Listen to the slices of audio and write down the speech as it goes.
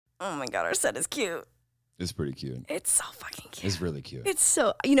Oh my God, our set is cute. It's pretty cute. It's so fucking cute. It's really cute. It's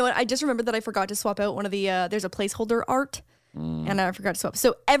so, you know what? I just remembered that I forgot to swap out one of the, there's a placeholder art and I forgot to swap.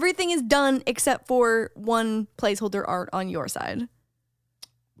 So everything is done except for one placeholder art on your side.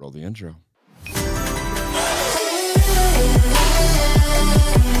 Roll the intro.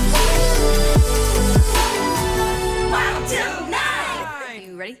 Wild Till 9!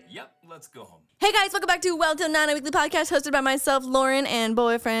 You ready? Yep, let's go home. Hey guys, welcome back to Wild Till 9, a weekly podcast hosted by myself, Lauren, and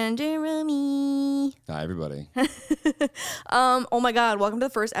boyfriend Jeremy. Hi, everybody. Oh my God, welcome to the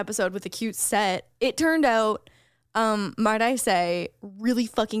first episode with a cute set. It turned out, might I say, really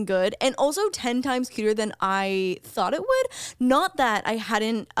fucking good, and also 10 times cuter than I thought it would. Not that I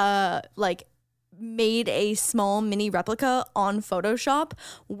hadn't, made a small mini replica on Photoshop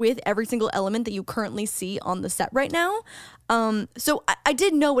with every single element that you currently see on the set right now. So I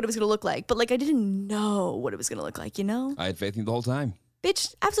did know what it was going to look like, but I didn't know what it was going to look like, you know? I had faith in you the whole time.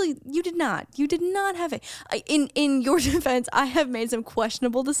 Bitch, absolutely, you did not. You did not have it. In your defense, I have made some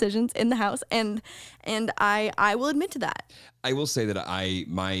questionable decisions in the house, and I will admit to that. I will say that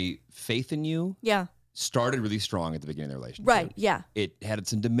my faith in you started really strong at the beginning of the relationship. Right, yeah. It had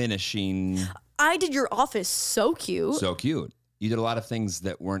some diminishing. I did your office so cute. So cute. You did a lot of things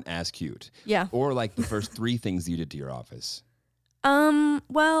that weren't as cute. Yeah. Or like the first 3 things you did to your office.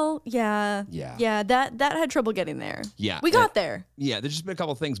 Well, yeah. Yeah. Yeah, that had trouble getting there. Yeah. We got there. Yeah, there's just been a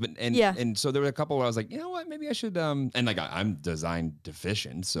couple of things, and so there were a couple where I was like, you know what, maybe I should, and I'm design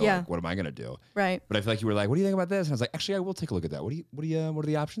deficient, so what am I gonna do? Right. But I feel like you were like, what do you think about this? And I was like, actually, I will take a look at that. What are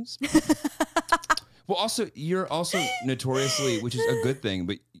the options? Well, also, you're also notoriously, which is a good thing,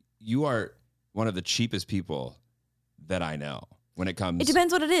 but you are one of the cheapest people that I know. When it comes, it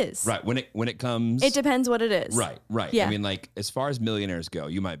depends what it is. Right. When it comes, it depends what it is. Right. Yeah. I mean, as far as millionaires go,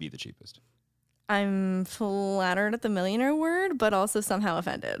 you might be the cheapest. I'm flattered at the millionaire word, but also somehow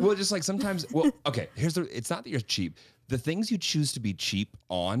offended. Well, just sometimes. Well, okay. It's not that you're cheap. The things you choose to be cheap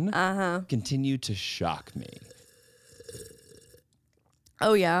on continue to shock me.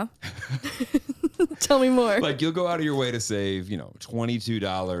 Oh yeah. Tell me more. You'll go out of your way to save,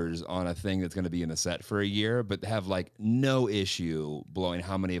 $22 on a thing that's going to be in the set for a year, but have no issue blowing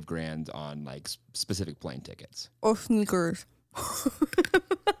how many of grand on specific plane tickets or sneakers.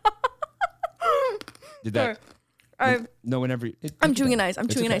 Did that? No one ever. I'm chewing an ice.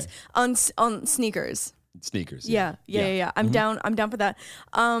 On sneakers. Sneakers. Yeah. I'm down for that.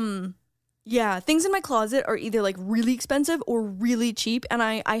 Yeah, things in my closet are either really expensive or really cheap, and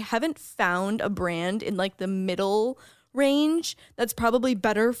I haven't found a brand in the middle range that's probably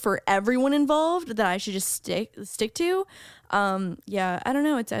better for everyone involved that I should just stick to. Yeah, I don't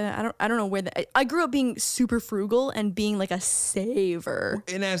know. I don't know where I grew up being super frugal and being a saver.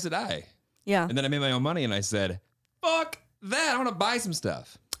 And as did I. Yeah. And then I made my own money and I said, fuck that. I want to buy some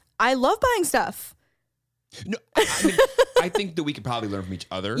stuff. I love buying stuff. No, I think that we could probably learn from each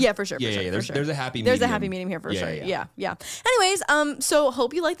other. Yeah, for sure. There's a happy medium. There's a happy medium here for sure. Yeah. Anyways, so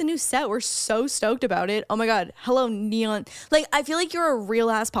hope you like the new set. We're so stoked about it. Oh my God. Hello, neon. I feel like you're a real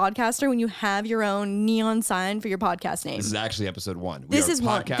ass podcaster when you have your own neon sign for your podcast name. This is actually episode 1. This is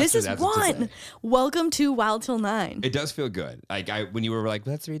one. Welcome to Wild Till 9. It does feel good. When you were like,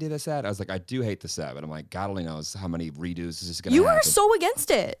 let's redo the set, I was like, I do hate the set, but I'm like, God only knows how many redos this is going to happen. You were so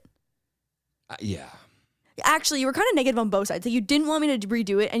against it. Yeah. Actually, you were kind of negative on both sides. You didn't want me to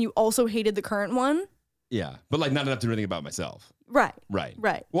redo it, and you also hated the current one. Yeah, but not enough to do anything about myself. Right.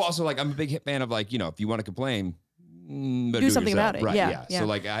 Well, also, I'm a big fan of if you want to complain, do something about it. Right, yeah. So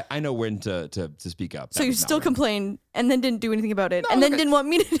I know when to speak up. So you still complained and then didn't do anything about it, and then didn't want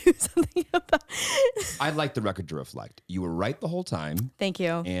me to do something about it. I'd like the record to reflect. You were right the whole time. Thank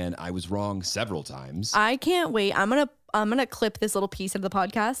you. And I was wrong several times. I can't wait. I'm gonna clip this little piece of the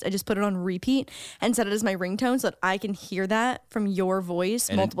podcast. I just put it on repeat and set it as my ringtone so that I can hear that from your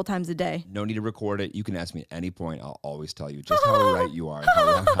voice multiple times a day. No need to record it. You can ask me at any point. I'll always tell you just how right you are and how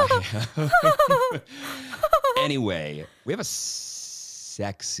wrong I am. Anyway, we have a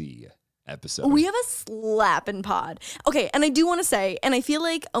sexy episode. We have a slapping pod. Okay, and I do want to say, and I feel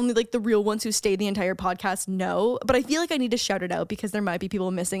like only the real ones who stay the entire podcast know, but I feel like I need to shout it out because there might be people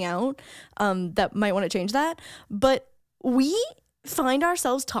missing out that might want to change that. But we find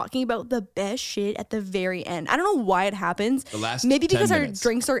ourselves talking about the best shit at the very end. I don't know why it happens. The last maybe because 10 our minutes.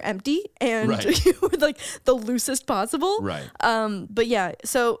 drinks are empty and we're the loosest possible. Right. But yeah,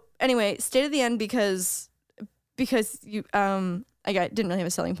 so anyway, stay to the end because you didn't really have a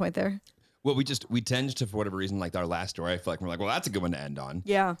selling point there. Well, we tend to, for whatever reason, like our last story, I feel like we're like, well, that's a good one to end on.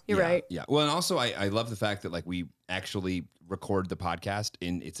 Yeah, you're right. Yeah. Well, and also I love the fact that like we actually record the podcast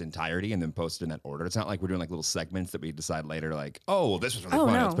in its entirety and then post it in that order. It's not like we're doing like little segments that we decide later, like, oh, well, this was really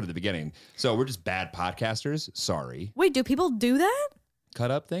fun. No. Let's put it at the beginning. So we're just bad podcasters. Sorry. Wait, do people do that?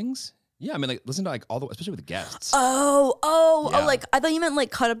 Cut up things? Yeah, I mean, like, listen to like all the, especially with the guests. Oh, like I thought you meant like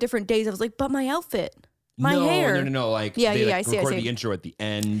cut up different days. I was like, but my outfit. My hair. No. Like, yeah, they, like, I see. record the intro at the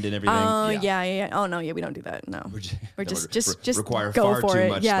end and everything. Oh, yeah. Oh, no, yeah, we don't do that. No, we're just require go far for too it.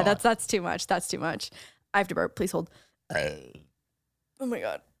 much Yeah, thought. that's too much. That's too much. I have to burp. Please hold. Oh my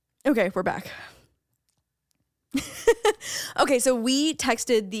god. Okay, we're back. Okay, so we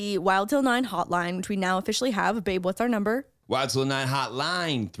texted the Wild Till 9 hotline, which we now officially have. Babe, what's our number? Wild Till 9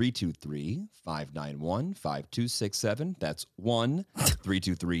 hotline, 323-591-5267. That's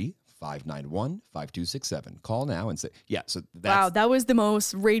 1-323-591-5267. Call now and say, yeah, so that's... Wow, that was the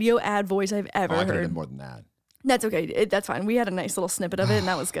most radio ad voice I've ever I could have heard. done more than that. That's okay. That's fine. We had a nice little snippet of it, and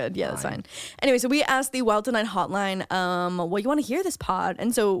that was good. Yeah, that's fine. Anyway, so we asked the Wild Till 9 hotline, well, you want to hear this pod?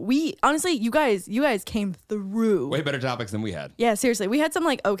 And so we, honestly, you guys came through. Way better topics than we had. Yeah, seriously. We had some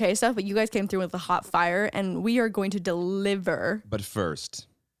like okay stuff, but you guys came through with a hot fire, and we are going to deliver. But first,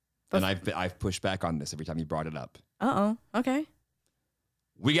 and I've pushed back on this every time you brought it up. Okay.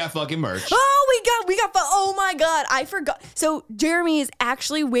 We got fucking merch. Oh my God, I forgot. So Jeremy is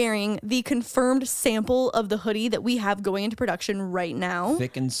actually wearing the confirmed sample of the hoodie that we have going into production right now.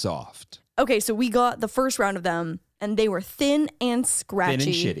 Thick and soft. Okay, so we got the first round of them, and they were thin and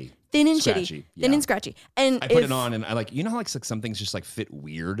scratchy. Thin and shitty. Thin and Scratchy, shitty. yeah. Thin and scratchy. And I put it on and I like, you know how like some things just like fit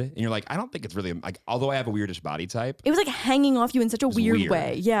weird? And you're like, I don't think it's really, like, although I have a weirdish body type. It was like hanging off you in such a weird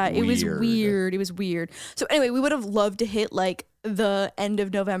way. Yeah, it was weird. It was weird. So anyway, we would have loved to hit like the end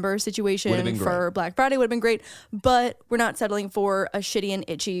of November situation for Black Friday. Would have been great. But we're not settling for a shitty and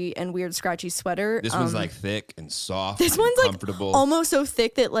itchy and weird scratchy sweater. This one's like thick and soft. This one's comfortable. Like almost so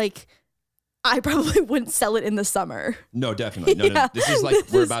thick that like I probably wouldn't sell it in the summer. No, definitely. No. This is like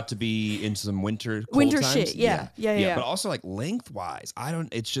we're about to be into some winter times. Shit. Yeah. But also like lengthwise,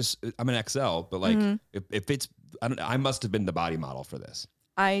 it's just I'm an XL, but like if it's I must have been the body model for this.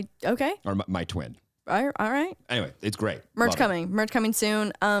 Okay. Or my twin. All right. Anyway, it's great. Merch coming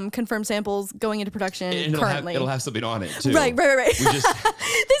soon. Confirmed samples going into production and currently. It'll have something on it too. Right. This is just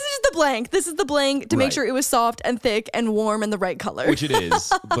the blank. This is the blank to make sure it was soft and thick and warm and the right color. Which it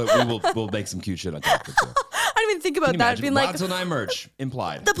is, but we'll make some cute shit on top of it too. I didn't even think about that. Being Wild like Till 9 merch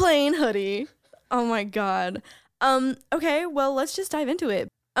implied. The plain hoodie. Oh my god. Okay, well let's just dive into it.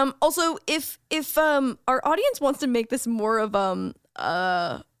 Also, if our audience wants to make this more of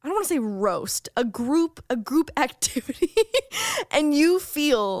I don't want to say roast, a group activity, and you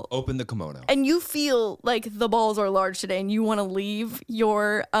feel open the kimono, and you feel like the balls are large today, and you want to leave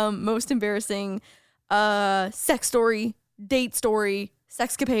your most embarrassing sex story, date story,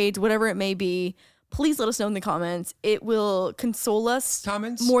 sexcapades, whatever it may be. Please let us know in the comments. It will console us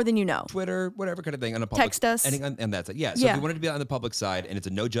comments more than you know. Twitter, whatever kind of thing on a public. Text us, and that's it. Yeah. So if you wanted to be on the public side, and it's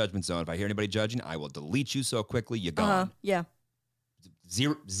a no judgment zone, if I hear anybody judging, I will delete you so quickly you're gone. Yeah.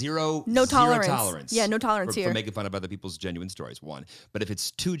 Zero no tolerance. Zero tolerance. Yeah, no tolerance here. For making fun of other people's genuine stories, one. But if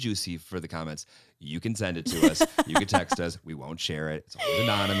it's too juicy for the comments, you can send it to us. You can text us. We won't share it. It's always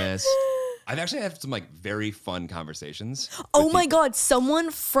anonymous. I've actually had some like very fun conversations. Oh my God.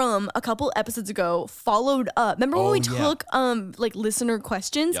 Someone from a couple episodes ago followed up. Remember when we took like listener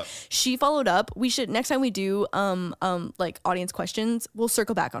questions? Yep. She followed up. We should next time we do like audience questions, we'll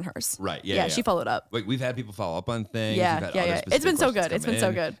circle back on hers. Right. Yeah. She followed up. Like we've had people follow up on things. Yeah. It's been so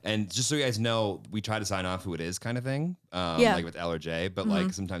good. And just so you guys know, we try to sign off who it is kind of thing. Like with L or J, but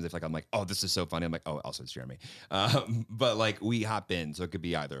like sometimes if like I'm like, oh, this is so funny. I'm like, oh, also it's Jeremy. But like we hop in, so it could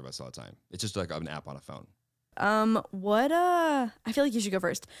be either of us all the time. It's just like an app on a phone. I feel like you should go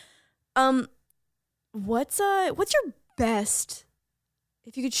first. What's your best,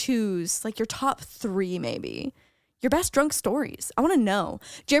 if you could choose, like your top 3 maybe, your best drunk stories? I want to know.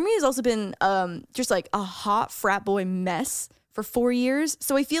 Jeremy has also been just like a hot frat boy mess for 4 years.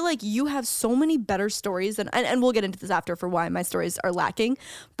 So I feel like you have so many better stories than, and we'll get into this after for why my stories are lacking,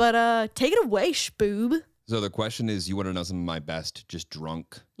 but take it away, shboob. So the question is, you want to know some of my best just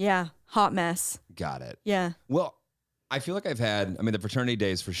drunk? Yeah, hot mess. Got it. Yeah. Well, I feel like I've had, the fraternity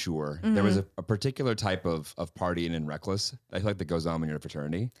days for sure. There was a particular type of partying and reckless, I feel like, that goes on when you're in a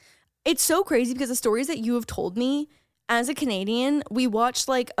fraternity. It's so crazy because the stories that you have told me, as a Canadian, we watch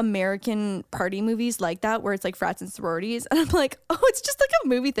like American party movies like that where it's like frats and sororities. And I'm like, oh, it's just like a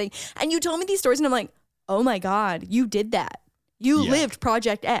movie thing. And you told me these stories and I'm like, oh my God, you did that. You lived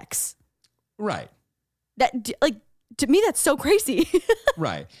Project X. Right. That like to me, that's so crazy.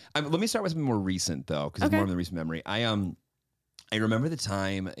 Right. Let me start with something more recent though, because it's more of a recent memory. I remember the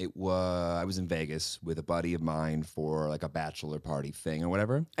time I was in Vegas with a buddy of mine for like a bachelor party thing or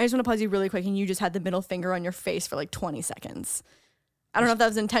whatever. I just want to pause you really quick, and you just had the middle finger on your face for like 20 seconds. I don't know if that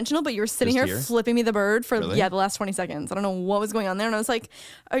was intentional, but you were sitting here flipping me the bird for the last 20 seconds. I don't know what was going on there. And I was like,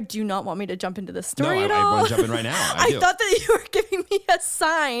 oh, do you not want me to jump into this story at all? I want to jump in right now. I thought that you were giving me a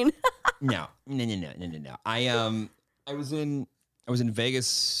sign. No. I was in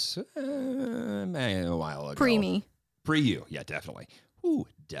Vegas a while ago. Pre-me. Pre-you. Yeah, definitely. Ooh,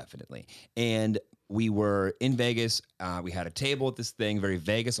 definitely. And we were in Vegas. We had a table at this thing, very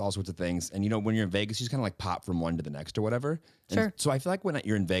Vegas, all sorts of things. And, when you're in Vegas, you just kind of like pop from one to the next or whatever. Sure. And so I feel like when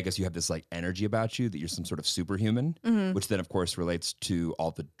you're in Vegas, you have this like energy about you that you're some sort of superhuman, which then, of course, relates to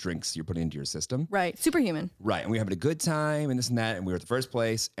all the drinks you're putting into your system. Right. Superhuman. Right. And we were having a good time and this and that. And we were at the first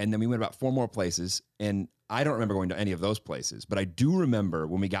place. And then we went about 4 more places. And I don't remember going to any of those places. But I do remember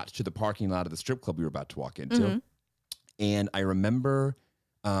when we got to the parking lot of the strip club we were about to walk into. And I remember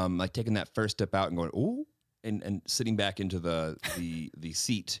like taking that first step out and going, ooh, and sitting back into the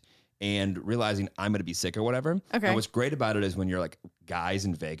seat and realizing I'm going to be sick or whatever. Okay. And what's great about it is when you're like guys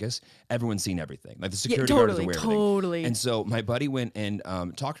in Vegas, everyone's seen everything. Like the security guard is aware of everything. Totally. And so my buddy went and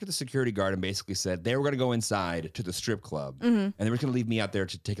talked to the security guard and basically said they were going to go inside to the strip club and they were going to leave me out there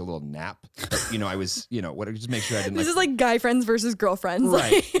to take a little nap. But, I was, just make sure I didn't. This is like guy friends versus girlfriends.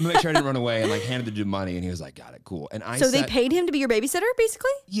 Right. Make sure I didn't run away and like handed the dude money and he was like, got it, cool. And they paid him to be your babysitter,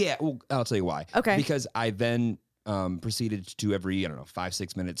 basically? Yeah. Well, I'll tell you why. Okay. Because I then proceeded to every,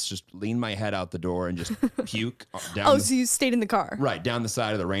 5-6 minutes, just lean my head out the door and just puke down. So you stayed in the car. Right, down the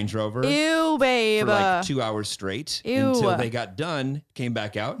side of the Range Rover. Ew, babe. For like 2 hours straight. Ew. Until they got done, came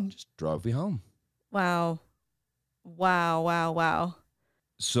back out and just drove me home. Wow.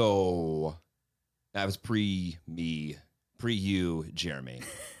 So that was pre-me, pre-you, Jeremy.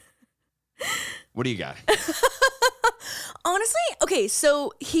 What do you got? Honestly, okay,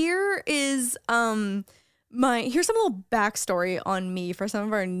 so here is here's some little backstory on me for some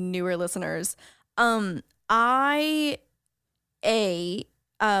of our newer listeners. I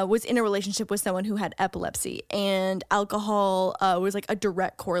was in a relationship with someone who had epilepsy, and alcohol was like a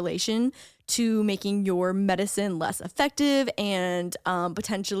direct correlation to making your medicine less effective and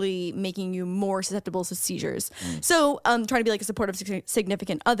potentially making you more susceptible to seizures. So trying to be like a supportive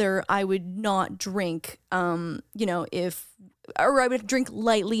significant other, I would not drink, or I would drink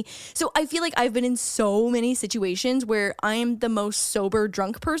lightly. So I feel like I've been in so many situations where I'm the most sober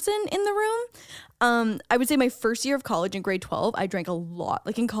drunk person in the room. I would say my first year of college in grade 12, I drank a lot.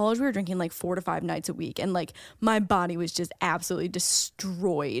 Like in college, we were drinking like 4 to 5 nights a week, and like my body was just absolutely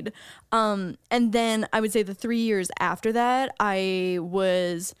destroyed. And then I would say the 3 years after that, I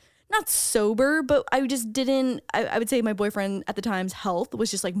was not sober, but I just didn't, I would say my boyfriend at the time's health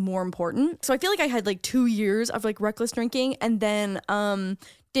was just like more important. So I feel like I had like 2 years of like reckless drinking, and then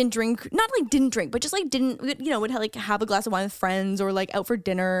didn't drink, but just like didn't, would like have a glass of wine with friends or like out for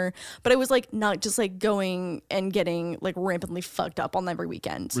dinner. But I was like not just like going and getting like rampantly fucked up on every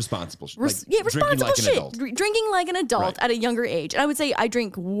weekend. Responsible shit. Responsible shit. Drinking like an adult at a younger age. And I would say I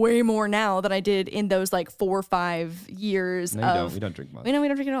drink way more now than I did in those like 4 or 5 years. No, we don't drink much. We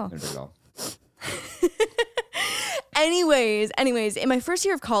don't drink at all. We don't drink at all. Anyways, in my first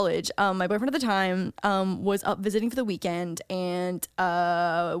year of college, my boyfriend at the time was up visiting for the weekend, and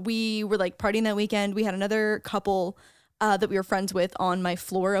we were like partying that weekend. We had another couple that we were friends with on my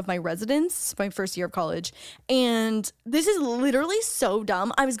floor of my residence, my first year of college. And this is literally so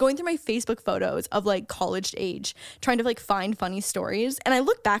dumb. I was going through my Facebook photos of like college age, trying to like find funny stories. And I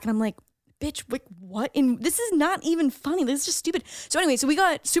look back and I'm like, bitch, like what? This is not even funny. This is just stupid. So anyway, so we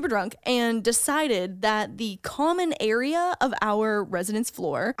got super drunk and decided that the common area of our residence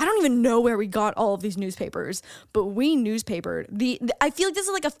floor, I don't even know where we got all of these newspapers, but we newspapered I feel like this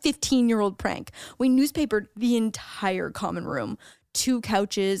is like a 15-year-old prank. We newspapered the entire common room. 2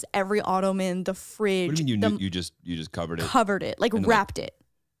 couches, every ottoman, the fridge. What do you mean you just covered it? Covered it, like wrapped it.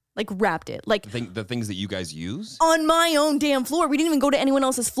 Like wrapped it, like the things that you guys use on my own damn floor. We didn't even go to anyone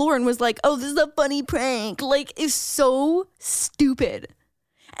else's floor and was like, "Oh, this is a funny prank." Like, it's so stupid.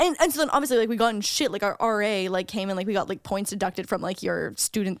 And so then obviously like we got in shit. Like our RA like came and like we got like points deducted from like your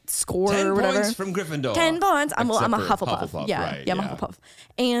student score or whatever. 10 points from Gryffindor. 10 points. I'm a Hufflepuff. Yeah, I'm a Hufflepuff.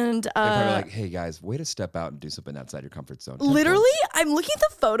 And they're probably like, hey guys, way to step out and do something outside your comfort zone. Literally, I'm looking at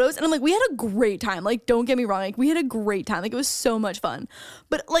the photos and I'm like, we had a great time. Like, don't get me wrong, like we had a great time. Like it was so much fun.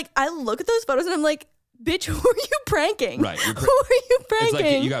 But like I look at those photos and I'm like, bitch, who are you pranking? Right. Who are you pranking? It's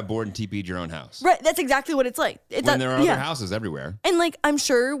like you got bored and TP'd your own house. Right. That's exactly what it's like. When there are other houses everywhere. And like, I'm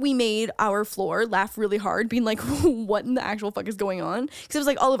sure we made our floor laugh really hard, being like, what in the actual fuck is going on? Because it was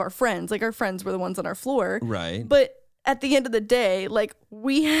like all of our friends. Like our friends were the ones on our floor. Right. But at the end of the day, like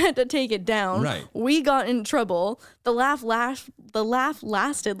we had to take it down. Right. We got in trouble. The laugh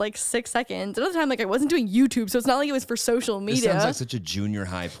lasted like 6 seconds. Another time, like I wasn't doing YouTube, so it's not like it was for social media. It sounds like such a junior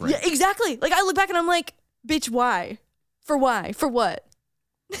high prank. Yeah, exactly. Like I look back and I'm like, bitch, why? For why? For what?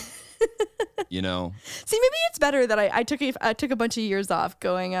 You know. See, maybe it's better that I took a bunch of years off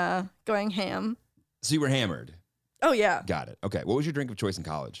going ham. So you were hammered. Oh yeah. Got it. Okay. What was your drink of choice in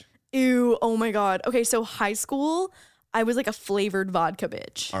college? Ew. Oh my god. Okay, so high school, I was like a flavored vodka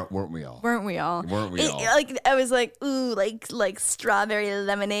bitch. Weren't we all? Weren't we all? Like I was like, ooh, like strawberry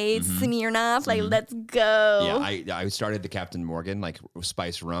lemonade, Smirnoff, like let's go. Yeah, I started the Captain Morgan like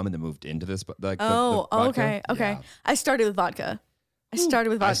spice rum and then moved into this like the okay. Yeah. I started with vodka. I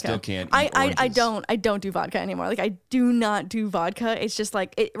still can't eat I oranges. don't do vodka anymore. Like I do not do vodka. It's just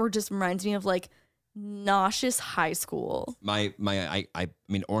like it just reminds me of like nauseous high school. I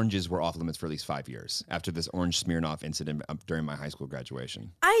mean, oranges were off limits for at least 5 years after this orange Smirnoff incident during my high school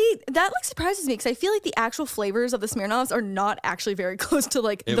graduation. That like surprises me because I feel like the actual flavors of the Smirnoffs are not actually very close to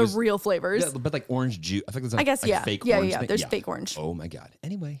like real flavors. Yeah, but like orange juice. I think there's I guess like fake yeah, orange. yeah. Thing. There's fake orange. Oh my god.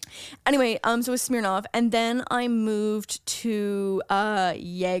 Anyway, so it was Smirnoff, and then I moved to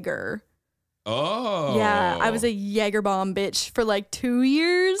Jaeger. Oh. Yeah, I was a Jaeger bomb bitch for like 2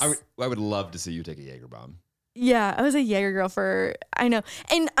 years. I would love to see you take a Jaeger bomb. Yeah, I was a Jaeger girl I know.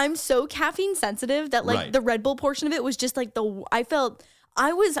 And I'm so caffeine sensitive that like the Red Bull portion of it was just like I felt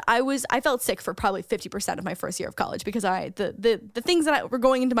sick for probably 50% of my first year of college because the things that were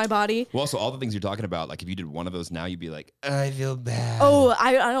going into my body. Well, also all the things you're talking about, like if you did one of those now, you'd be like, I feel bad. Oh,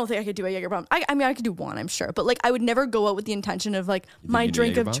 I don't think I could do a Jaeger bomb. I mean, I could do one, I'm sure, but like I would never go out with the intention of like my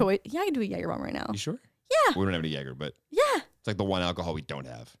drink of choice. Yeah, I could do a Jaeger bomb right now. You sure? Yeah. We don't have any Jaeger, but yeah, it's like the one alcohol we don't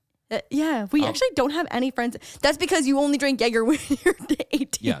have. Yeah, we actually don't have any friends. That's because you only drink Jaeger when you're 18.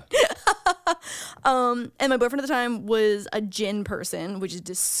 Yeah. And my boyfriend at the time was a gin person, which is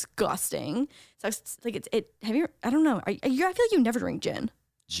disgusting. So it's like have you? I don't know. I feel like you never drink gin.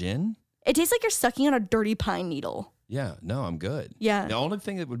 Gin? It tastes like you're sucking on a dirty pine needle. Yeah. No, I'm good. Yeah. The only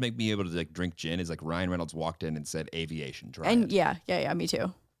thing that would make me able to like drink gin is like Ryan Reynolds walked in and said aviation. Try and it. yeah, me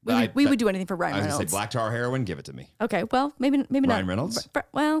too. We would do anything for Ryan Reynolds. I was gonna say black tar heroin. Give it to me. Okay, well maybe not. Ryan Reynolds.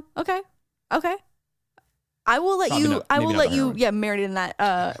 Well, okay. I will let Probably you. not, I will let you. heroin. Yeah, marinate in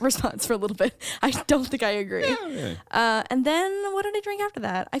that response for a little bit. I don't think I agree. Yeah, really. And then what did I drink after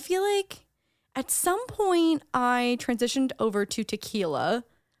that? I feel like at some point I transitioned over to tequila.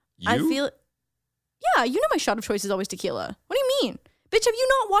 You? I feel. Yeah, you know my shot of choice is always tequila. What do you mean? Bitch, have you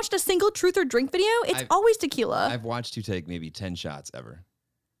not watched a single truth or drink video? It's always tequila. I've watched you take maybe 10 shots ever.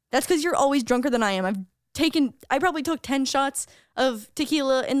 That's because you're always drunker than I am. I probably took 10 shots of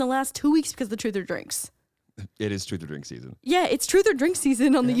tequila in the last 2 weeks because of the truth or drinks. It is truth or drink season. Yeah, it's truth or drink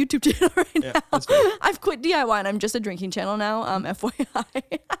season on the YouTube channel right now. That's fair. I've quit DIY and I'm just a drinking channel now.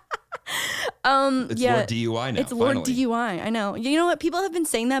 FYI. It's Lord DUI now. It's Lord DUI. I know. You know what? People have been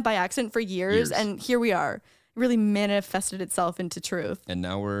saying that by accident for years. And here we are. It really manifested itself into truth. And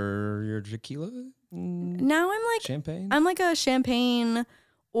now your tequila? Now I'm like champagne? I'm like a champagne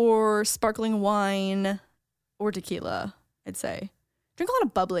or sparkling wine or tequila, I'd say. Drink a lot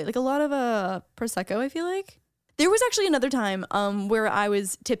of bubbly, like a lot of Prosecco, I feel like. There was actually another time where I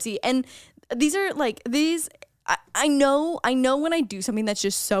was tipsy. And these are like, I know when I do something that's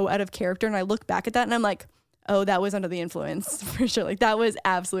just so out of character and I look back at that and I'm like, oh, that was under the influence for sure. Like that was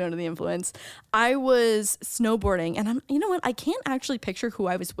absolutely under the influence. I was snowboarding and you know what? I can't actually picture who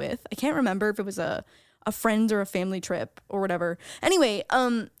I was with. I can't remember if it was a friend or a family trip or whatever. Anyway,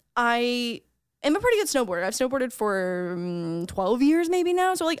 I am a pretty good snowboarder. I've snowboarded for 12 years maybe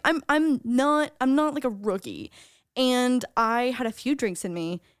now. So like I'm not like a rookie. And I had a few drinks in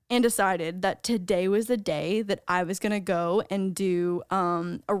me and decided that today was the day that I was going to go and do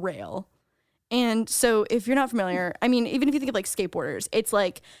a rail. And so if you're not familiar, I mean, even if you think of like skateboarders, it's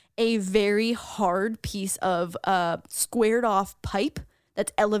like a very hard piece of squared off pipe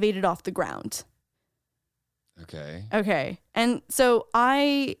that's elevated off the ground. Okay. And so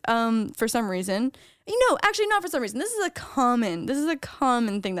I, for some reason, actually not for some reason, this is a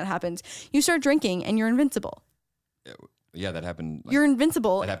common thing that happens. You start drinking and you're invincible. Yeah, that happened. You're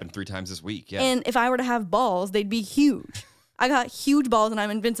invincible. That happened 3 times this week. Yeah. And if I were to have balls, they'd be huge. I got huge balls and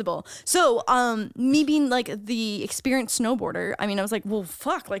I'm invincible. So, me being like the experienced snowboarder, I mean, I was like, well,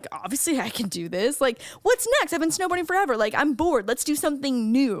 fuck, like, obviously I can do this. Like, what's next? I've been snowboarding forever. Like, I'm bored. Let's do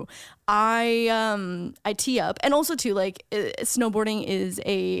something new. I tee up, and also too, like, snowboarding is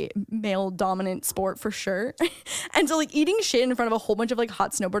a male dominant sport for sure. And so like eating shit in front of a whole bunch of like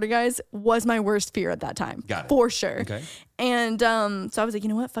hot snowboarder guys was my worst fear at that time. Got it. For sure. Okay. And so I was like, you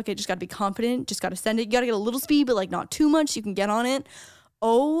know what? Fuck it. Just got to be confident. Just got to send it. You got to get a little speed, but like not too much so you can get on it.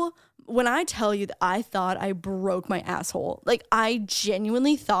 Oh, when I tell you that I thought I broke my asshole, like I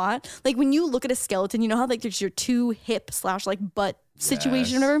genuinely thought, like when you look at a skeleton, you know how like there's your two hip / like butt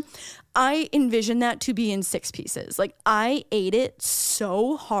situation or whatever. I envisioned that to be in 6 pieces. Like I ate it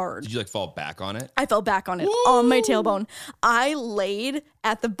so hard. Did you like fall back on it? I fell back on it on my tailbone. I laid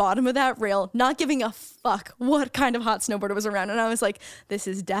at the bottom of that rail, not giving a fuck what kind of hot snowboarder was around. And I was like, this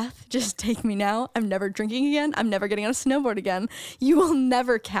is death. Just take me now. I'm never drinking again. I'm never getting on a snowboard again. You will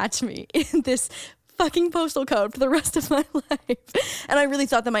never catch me in this fucking postal code for the rest of my life. And I really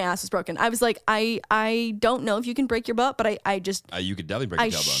thought that my ass was broken. I was like, I don't know if you can break your butt, but I just you could definitely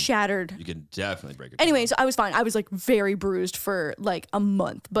break your tailbone. Shattered. You can definitely break your Anyway, tailbone. so I was fine. I was like very bruised for like a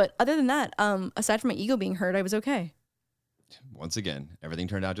month. But other than that, aside from my ego being hurt, I was okay. Once again, everything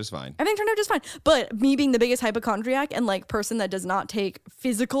turned out just fine. Everything turned out just fine. But me being the biggest hypochondriac and like person that does not take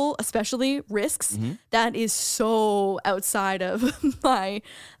physical, especially risks, that is so outside of my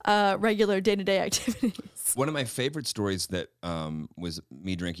regular day-to-day activities. One of my favorite stories that was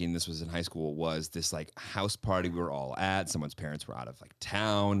me drinking, this was in high school, was this like house party we were all at. Someone's parents were out of like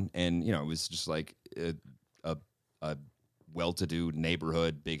town. And, you know, it was just like a well-to-do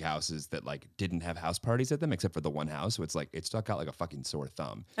neighborhood, big houses that like didn't have house parties at them except for the one house. So it's like, it stuck out like a fucking sore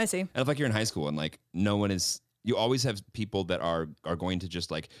thumb. I see. And if like you're in high school and like no one is, you always have people that are going to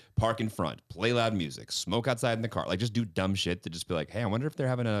just like park in front, play loud music, smoke outside in the car, like just do dumb shit to just be like, hey, I wonder if they're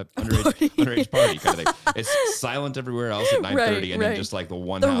having a underage party kind of thing. It's silent everywhere else at 9:30 and then just like the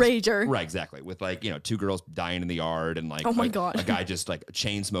one house. Rager. Right, exactly. With like, you know, 2 girls dying in the yard and like oh my God. a guy just like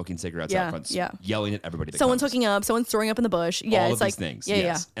chain smoking cigarettes out front, yelling at everybody that someone's comes. Hooking up, someone's throwing up in the bush. Yeah, all it's of like these things. Yeah,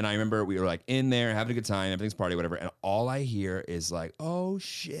 yes. And I remember we were like in there having a good time, everything's party, whatever. And all I hear is like, oh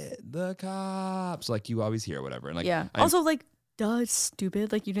shit, the cops. Like you always hear whatever. And like, also like, duh, it's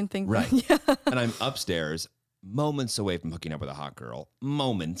stupid. Like you didn't think. Right. Yeah. And I'm upstairs, moments away from hooking up with a hot girl.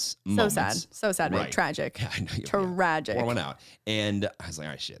 Moments. So sad, Right. mate. Tragic. Yeah, I know. Tragic. Pour one out. And I was like,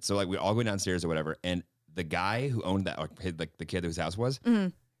 all right, shit. So like we all go downstairs or whatever. And the guy who owned that, like the kid whose house was,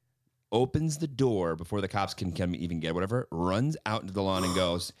 opens the door before the cops can come even get whatever, runs out into the lawn and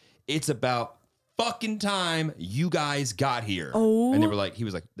goes, it's about fucking time you guys got here. Oh. And he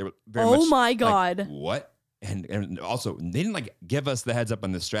was like, they were very much. Oh my like, God. what? And also, they didn't like give us the heads up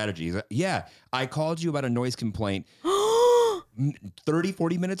on this strategy. He's like, yeah, I called you about a noise complaint 30,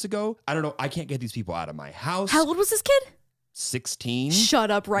 40 minutes ago. I don't know. I can't get these people out of my house. How old was this kid? 16. Shut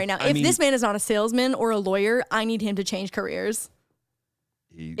up right now. If this man is not a salesman or a lawyer, I need him to change careers.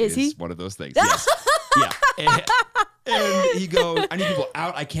 Is he? One of those things. Yes. Yeah. And he goes, I need people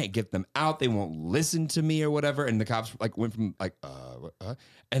out. I can't get them out. They won't listen to me or whatever. And the cops like went from like,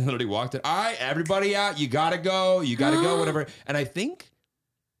 and literally walked in. All right, everybody out. You gotta go. You gotta go. Whatever. And I think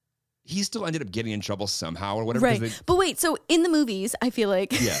he still ended up getting in trouble somehow or whatever. Right. But wait, so in the movies, I feel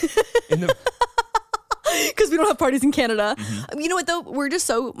like in the. Because we don't have parties in Canada. You know what though? We're just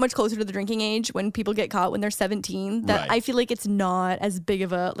so much closer to the drinking age when people get caught when they're 17 that I feel like it's not as big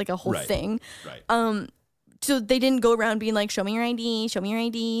of a whole thing. Right. So they didn't go around being like, show me your ID, show me your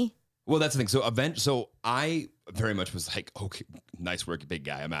ID. Well, that's the thing. So I very much was like, okay, nice work, big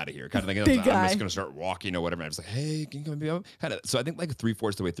guy. I'm out of here. Kind of thing. I'm just going to start walking or whatever. And I was like, hey, can you come be over? Kind of. So I think like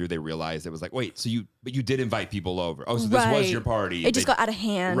 3/4 the way through, they realized it was like, wait, but you did invite people over. Oh, so this was your party. It just got out of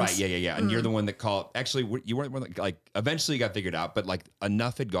hand. Right. Yeah. And you're the one that called. Actually, you weren't one that, like, eventually got figured out, but like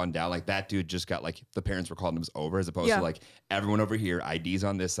enough had gone down. Like that dude just got like, the parents were calling him over as opposed to like, everyone over here, IDs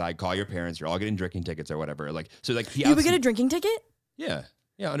on this side, call your parents. You're all getting drinking tickets or whatever. Like, so like you would get a drinking ticket? Yeah.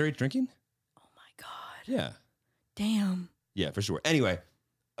 Yeah. Underage drinking. God. Yeah. Damn. Yeah, for sure. Anyway,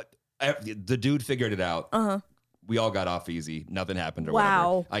 the dude figured it out. We all got off easy. Nothing happened or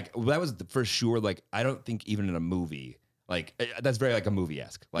whatever. Like that was for sure. Like I don't think even in a movie, like that's very like a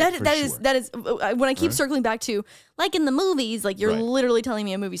movie-esque. Like, that is when I keep circling back to like in the movies, like you're literally telling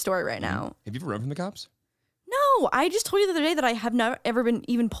me a movie story right now. Have you ever run from the cops? No, I just told you the other day that I have never ever been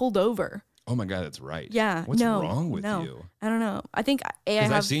even pulled over. Oh my God, that's right. Yeah. What's wrong with you? I don't know. I think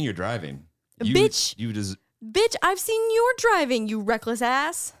I've seen you driving. Bitch, I've seen your driving, you reckless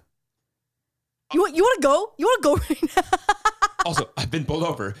ass. You want to go? You want to go right now? Also, I've been pulled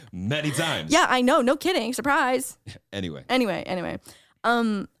over many times. Yeah, I know. No kidding. Surprise. Anyway. I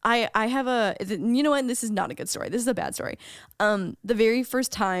have you know what? This is not a good story. This is a bad story. The very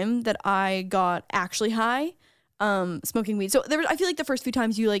first time that I got actually high, smoking weed. So I feel like the first few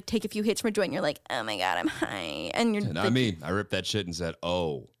times you like take a few hits from a joint, you're like, oh my God, I'm high. And you're Not like, me. I ripped that shit and said,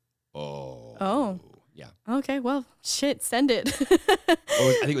 oh. Yeah. Okay, well, shit, send it. I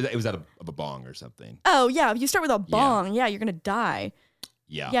think it was out of a bong or something. Oh yeah, if you start with a bong, yeah, you're gonna die.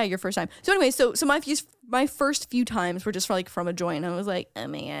 Yeah, your first time. So anyway, so my first few times were just from a joint. I was like, oh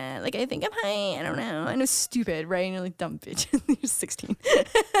my God, like I think I'm high. I don't know. And it was stupid, right? And you're like, dumb bitch. You're 16.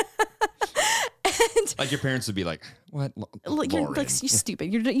 And like your parents would be like, what? You're like, you're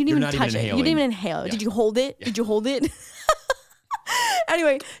stupid. You didn't even touch it. You didn't even inhale. Yeah. Did you hold it? Yeah. Did you hold it?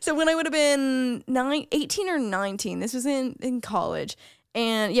 Anyway, so when I would have been 18 or 19, this was in college,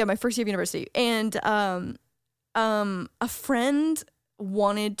 and yeah, my first year of university, and a friend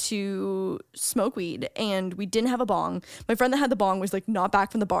wanted to smoke weed, and we didn't have a bong. My friend that had the bong was like not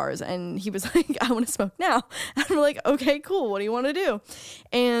back from the bars, and he was like, I want to smoke now. And we're like, okay, cool, what do you want to do?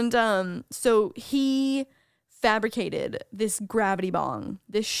 And so he fabricated this gravity bong,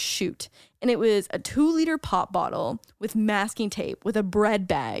 this shoot, and it was a 2-liter pop bottle with masking tape with a bread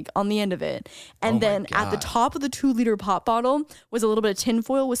bag on the end of it. And then at the top of the 2-liter pop bottle was a little bit of tin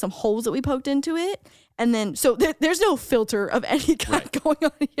foil with some holes that we poked into it. And then, so there's no filter of any kind going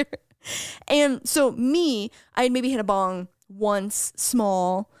on here. And so I had maybe hit a bong once,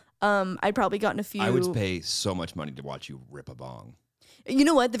 small. I'd probably gotten a few. I would pay so much money to watch you rip a bong. You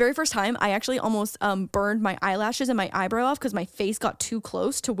know what? The very first time, I actually almost burned my eyelashes and my eyebrow off because my face got too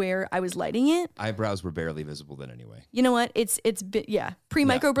close to where I was lighting it. Eyebrows were barely visible then anyway. You know what? It's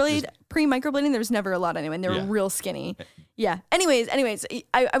pre-microblading, there was never a lot anyway, and they were real skinny. Yeah. Anyways,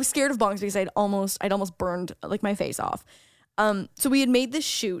 I was scared of bongs because I'd almost burned like my face off. So we had made this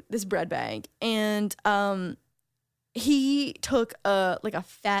shoot, this bread bag, and he took a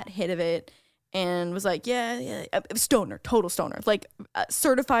fat hit of it. And was like, yeah, stoner, total stoner, like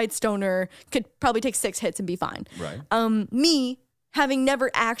certified stoner, could probably take 6 hits and be fine. Right. Me, having never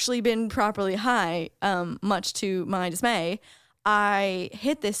actually been properly high, much to my dismay, I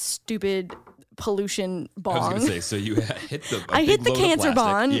hit this stupid pollution bong. I was going to say, so you hit the I hit the cancer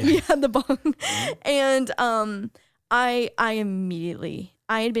bong. Yeah, the bong. Mm-hmm. And I immediately...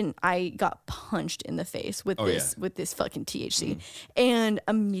 I got punched in the face with this fucking THC. And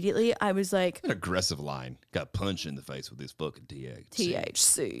immediately I was like... An aggressive line. Got punched in the face with this fucking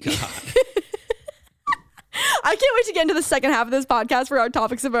THC. God. I can't wait to get into the second half of this podcast for our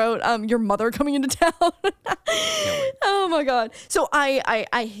topics about your mother coming into town. Oh my God. So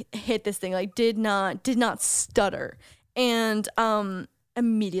I hit this thing, like did not stutter. And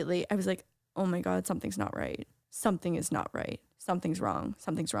immediately I was like, oh my God, something's not right. Something is not right. Something's wrong.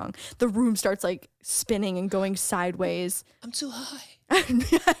 Something's wrong. The room starts like spinning and going sideways. I'm too high. I know.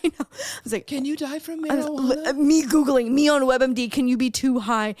 I was like, can you die from marijuana? Me Googling, me on WebMD, can you be too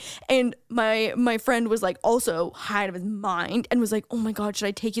high? And my friend was like also high out of his mind and was like, oh my God, should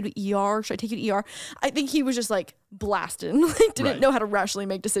I take you to ER? Should I take you to ER? I think he was just like blasted and like didn't know how to rationally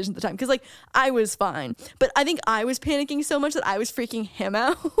make decisions at the time. Cause like I was fine, but I think I was panicking so much that I was freaking him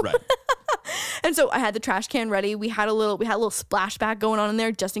out. Right. And so I had the trash can ready. We had a little splashback going on in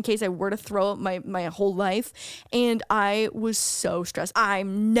there just in case I were to throw up my whole life. And I was so stressed.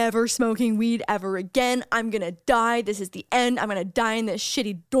 I'm never smoking weed ever again. I'm going to die. This is the end. I'm going to die in this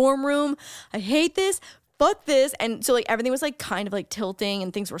shitty dorm room. I hate this. Fuck this. And so like everything was like kind of like tilting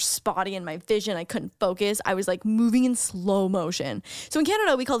and things were spotty in my vision. I couldn't focus. I was like moving in slow motion. So in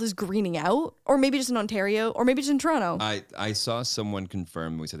Canada, we call this greening out, or maybe just in Ontario, or maybe just in Toronto. I saw someone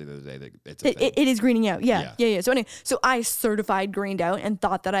confirm, we said the other day, that it's it is greening out. Yeah. So anyway, so I certified greened out and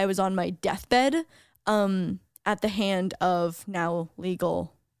thought that I was on my deathbed at the hand of now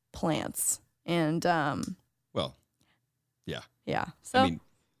legal plants. And well, yeah. Yeah. So I mean,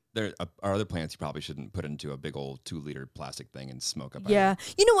 there are other plants you probably shouldn't put into a big old 2-liter plastic thing and smoke up. Yeah.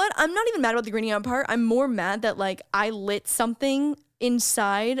 You know what? I'm not even mad about the greening out part. I'm more mad that like I lit something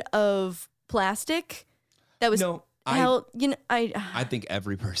inside of plastic that was I think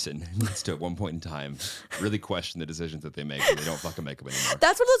every person needs to at one point in time really question the decisions that they make and they don't fucking make them anymore.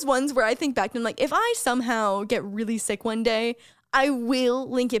 That's one of those ones where I think back and I'm like, if I somehow get really sick one day, I will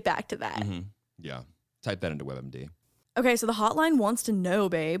link it back to that. Mm-hmm. Yeah. Type that into WebMD. Okay, so the hotline wants to know,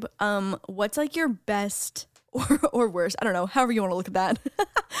 babe, what's like your best or worst, I don't know, however you want to look at that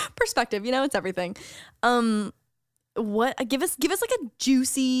perspective, you know, it's everything. Give us like a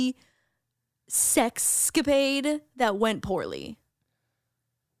juicy sexcapade that went poorly.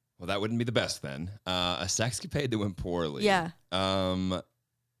 Well, that wouldn't be the best then. A sexcapade that went poorly. Yeah. So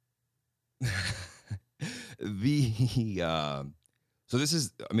this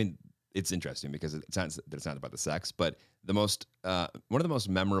is, I mean, it's interesting because it's not about the sex, but the most one of the most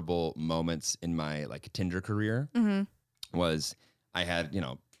memorable moments in my like Tinder career was I had,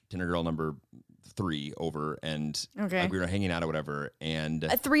 Tinder girl number 3 over and like, we were hanging out or whatever. And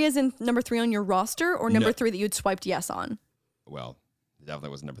 3 is in number 3 on your roster or number 3 that you'd swiped yes on? Well, it definitely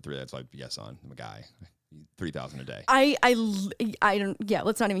wasn't number 3 that I swiped yes on. I'm a guy. 3,000 a day. I don't. Yeah,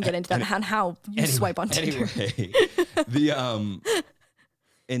 let's not even get into that. How you swipe on Tinder. Anyway,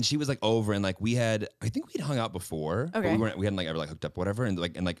 and she was like over, and like I think we'd hung out before. Okay. But we hadn't like ever like hooked up, whatever. And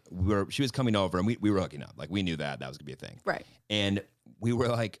she was coming over, and we were hooking up. Like we knew that was gonna be a thing. Right. And we were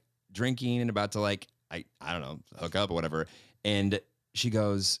like drinking and about to like I don't know, hook up or whatever. And she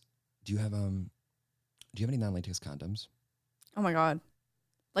goes, "Do you have any non-latex condoms?" Oh my God.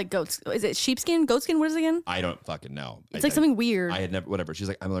 Like goats. Is it sheepskin? Goatskin? What is it again? I don't fucking know. It's like something weird. I had never, whatever. She's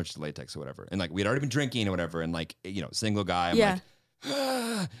like, "I'm allergic to latex or whatever." And like, we had already been drinking or whatever. And like, single guy. I'm like,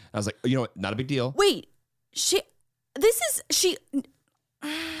 I was like, you know what? Not a big deal. Wait,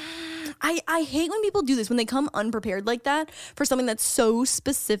 I hate when people do this, when they come unprepared like that for something that's so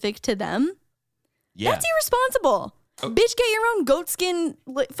specific to them. Yeah. That's irresponsible. Oh. Bitch, get your own goatskin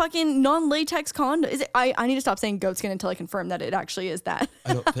fucking non-latex condom. Is it? I need to stop saying goatskin until I confirm that it actually is that.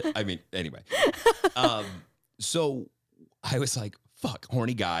 Anyway. So I was like, fuck,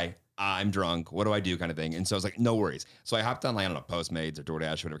 horny guy. I'm drunk. What do I do kind of thing? And so I was like, no worries. So I hopped on, like, I don't know, Postmates or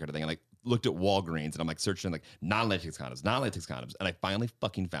DoorDash or whatever kind of thing. And like looked at Walgreens and I'm like searching like non-latex condoms. And I finally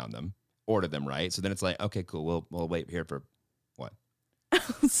fucking found them, ordered them, right? So then it's like, okay, cool. We'll wait here for what?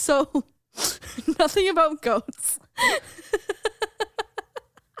 So nothing about goats.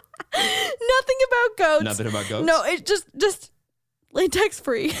 Nothing about goats? No, it's just latex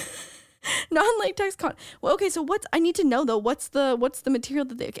free. Non-latex con. Well, okay, so I need to know though, what's the material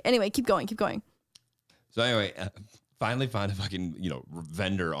that they, okay, anyway, keep going. So anyway, finally found a fucking,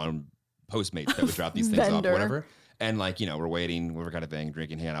 vendor on Postmates that would drop these things off or whatever. And like, we're waiting, whatever kind of thing,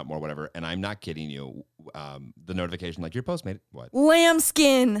 drinking, hanging out more, whatever. And I'm not kidding you. The notification, like, your Postmate, what?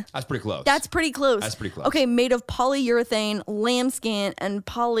 Lambskin. That's pretty close. Okay, made of polyurethane, lambskin, and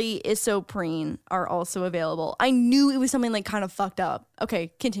polyisoprene are also available. I knew it was something like kind of fucked up.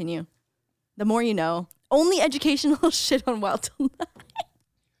 Okay, continue. The more you know. Only educational shit on Wild Till Night.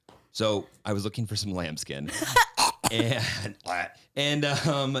 So I was looking for some lambskin. And I got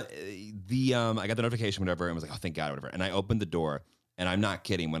the notification, whatever, and was like, oh, thank God, whatever. And I opened the door, and I'm not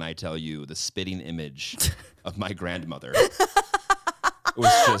kidding when I tell you the spitting image of my grandmother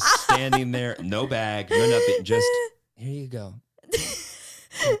was just standing there, no bag, no nothing, just, here you go.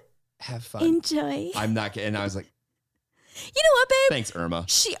 Have fun. Enjoy. I'm not kidding. And I was like, you know what, babe? Thanks, Irma.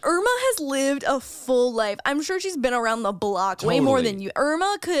 Irma has lived a full life. I'm sure she's been around the block way more than you.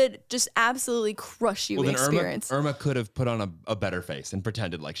 Irma could just absolutely crush you in experience. Irma could have put on a better face and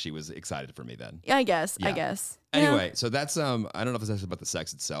pretended like she was excited for me then. Yeah, I guess. Anyway, so that's I don't know if it's actually about the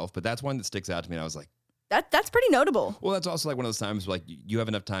sex itself, but that's one that sticks out to me. And I was like, that's pretty notable. Well, that's also like one of those times like you have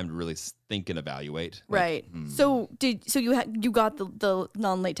enough time to really think and evaluate. Right. So you got the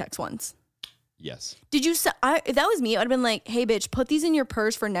non-latex ones? Yes. Did you? If that was me, I'd have been like, "Hey, bitch, put these in your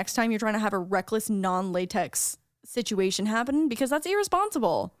purse for next time you're trying to have a reckless non-latex situation happen, because that's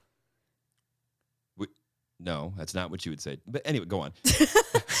irresponsible." No, that's not what you would say. But anyway, go on.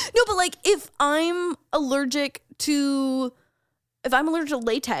 No, but like, if I'm allergic to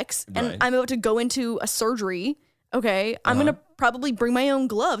latex and I'm about to go into a surgery, okay, I'm gonna probably bring my own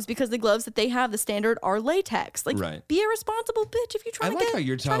gloves, because the gloves that they have, the standard, are latex. Like, be a responsible bitch if you're trying to get laid. I like how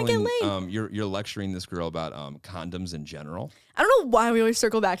you're telling, you're lecturing this girl about condoms in general. I don't know why we always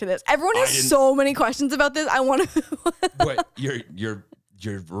circle back to this. Everyone has so many questions about this. I want to. What your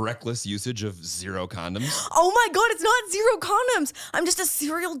reckless usage of zero condoms? Oh my God, it's not zero condoms. I'm just a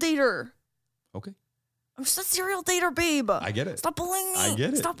serial dater. Okay. I'm just a serial dater, babe. I get it. Stop bullying me. I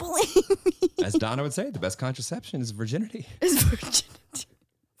get it. Stop bullying me. As Donna would say, the best contraception is virginity.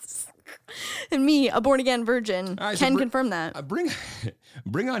 And me, a born-again virgin, can confirm that.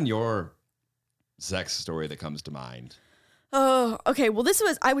 Bring on your sex story that comes to mind. Oh, okay. Well,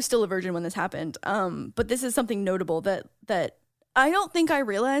 I was still a virgin when this happened. But this is something notable that I don't think I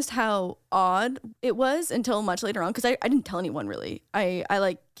realized how odd it was until much later on, because I didn't tell anyone really. I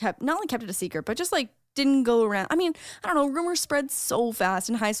like not only kept it a secret, but just like didn't go around. I mean, I don't know, rumors spread so fast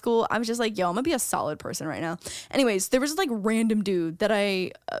in high school. I was just like, yo, I'm gonna be a solid person right now. Anyways, there was this like random dude that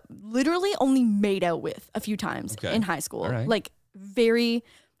I literally only made out with a few times in high school. Right. Like, very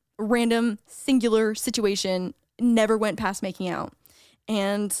random, singular situation, never went past making out.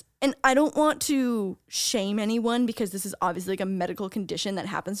 And I don't want to shame anyone, because this is obviously like a medical condition that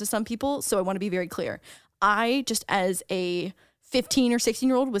happens to some people. So I want to be very clear. I, just as a 15 or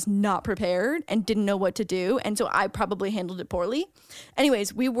 16-year-old was not prepared and didn't know what to do. And so I probably handled it poorly.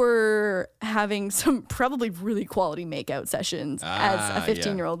 Anyways, we were having some probably really quality makeout sessions as a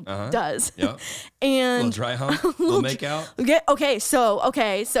 15-year-old does. Yep. And Little dry hump, little makeout. Okay.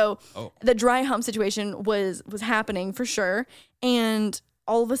 So the dry hump situation was happening for sure. And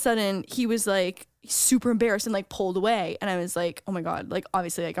all of a sudden he was like super embarrassed and like pulled away. And I was like, oh my God, like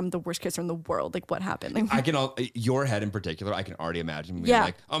obviously like I'm the worst kisser in the world. Like what happened? Like, your head in particular, I can already imagine being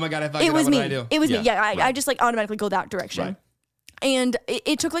like, oh my God, I fucked it was me. What did I do? It was me. Yeah. I just like automatically go that direction. Right. And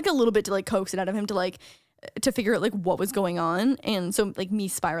it took like a little bit to like coax it out of him to figure out like what was going on. And so like me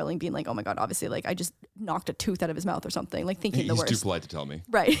spiraling, being like, oh my God, obviously like I just knocked a tooth out of his mouth or something, like thinking the worst. He's too polite to tell me.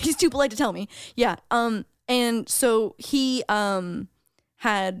 Right. He's too polite to tell me. Yeah. And so he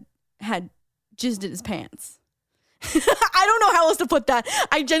had jizzed in his pants. I don't know how else to put that.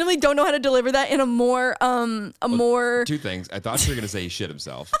 I genuinely don't know how to deliver that in a more more. Two things. I thought you were gonna say he shit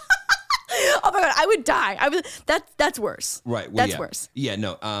himself. Oh my God, I would die. That's worse. Right. Well, that's yeah. worse. Yeah.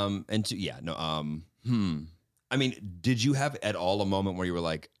 No. I mean, did you have at all a moment where you were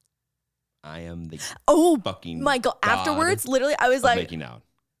like, I am the fucking my God. Afterwards, literally, I was like, making out.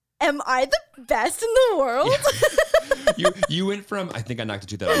 Am I the best in the world? Yeah. you went from I think I knocked a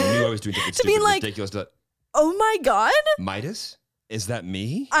tooth out. I knew I was doing something stupid, being like, ridiculous. To, oh my God, Midas, is that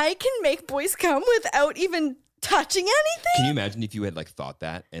me? I can make boys come without even touching anything. Can you imagine if you had like thought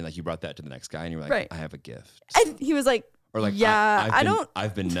that and like you brought that to the next guy and you were like, right. I have a gift, and he was like, or like, yeah,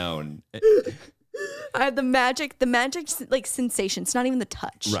 I've been known. I had the magic like sensation. It's not even the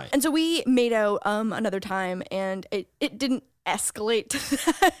touch. Right. And so we made out another time, and it didn't escalate to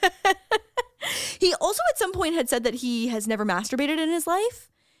that. He also at some point had said that he has never masturbated in his life.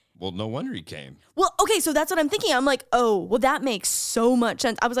 Well, no wonder he came. Well, okay, so that's what I'm thinking. I'm like, oh, well, that makes so much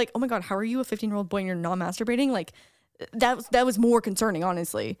sense. I was like, oh my God, how are you a 15-year-old boy and you're not masturbating? Like, that was more concerning,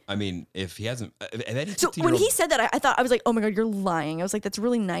 honestly. I mean, if he hasn't... So when he said that, I was like, oh my God, you're lying. I was like, that's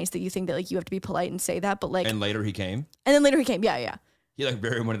really nice that you think that like you have to be polite and say that, but like... And later he came? And then later he came, yeah. He like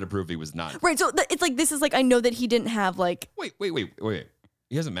very wanted to prove he was not. Right, so it's like, this is like, I know that he didn't have like... Wait.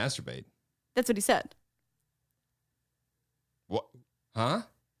 He doesn't masturbate. That's what he said. What? Huh?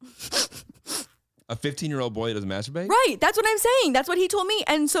 A 15-year-old boy doesn't masturbate? Right. That's what I'm saying. That's what he told me.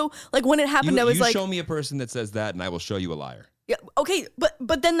 And so, like, when it happened, I was like... show me a person that says that, and I will show you a liar. Yeah. Okay.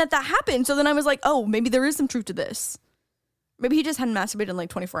 But then that happened. So then I was like, oh, maybe there is some truth to this. Maybe he just hadn't masturbated in like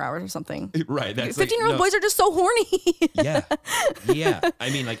 24 hours or something. Right. That's 15-year-old boys are just so horny. Yeah. I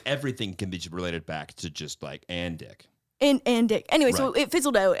mean, like, everything can be related back to just like, and dick. And dick. Anyway, so right. it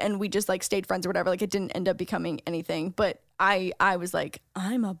fizzled out and we just like stayed friends or whatever. Like, it didn't end up becoming anything. But I was like,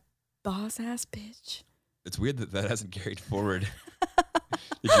 I'm a boss ass bitch. It's weird that hasn't carried forward.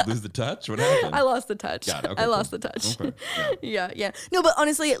 Did you lose the touch? What happened? I lost the touch. Okay, I lost the touch. Okay. Yeah. No, but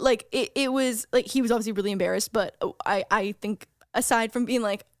honestly, like it was like he was obviously really embarrassed, but I think aside from being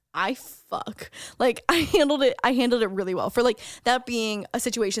like, I fuck, like I handled it really well for like that being a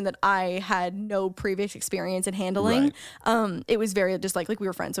situation that I had no previous experience in handling. Right. It was very just like we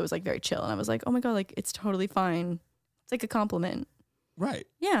were friends, so it was like very chill, and I was like, oh my God, like it's totally fine. It's like a compliment. Right.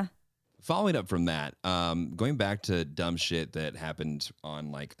 Yeah. Following up from that, going back to dumb shit that happened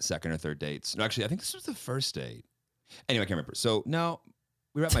on like second or third dates. No, actually, I think this was the first date. Anyway, I can't remember. So no,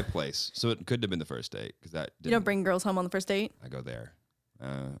 we were at my place, so it couldn't have been the first date because that. You don't bring girls home on the first date? I go there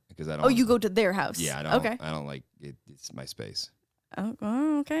because I don't. Oh, you go to their house? Yeah, I don't. Okay. I don't like it. It's my space.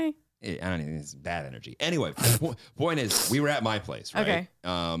 Oh, okay. I don't even. It's bad energy. Anyway, point is, we were at my place, right?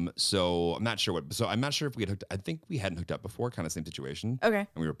 Okay. So I'm not sure I'm not sure if we had hooked. I think we hadn't hooked up before. Kind of same situation. Okay. And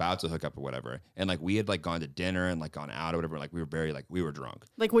we were about to hook up or whatever, and like we had like gone to dinner and like gone out or whatever. Like we were very like we were drunk.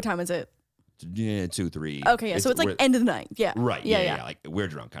 Like what time is it? Yeah, 2, 3. Okay, yeah. So it's like end of the night. Yeah. Right. Yeah. Like we're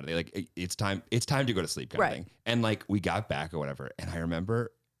drunk kind of thing. Like it's time to go to sleep kind of thing. And like we got back or whatever, and I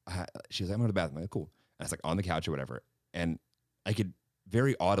remember she was like, I'm going to the bathroom. I'm like, cool. And I was like on the couch or whatever, and I could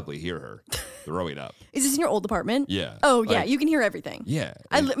very audibly hear her throwing up. Is this in your old apartment? Yeah. Oh, yeah. You can hear everything. Yeah.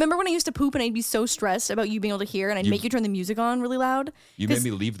 I remember when I used to poop and I'd be so stressed about you being able to hear, and I'd make you turn the music on really loud. You made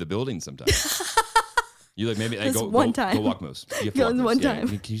me leave the building sometimes. You like maybe go walk moose. You have to walk moose. One time.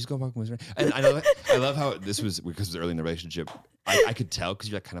 Can you just go walk moose? And I love how this was because it was early in the relationship. I could tell because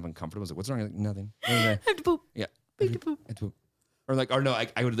you're like kind of uncomfortable. I was like, what's wrong? Like, nothing. I have to poop. Yeah. I have to poop. I have to poop. Or like, or no,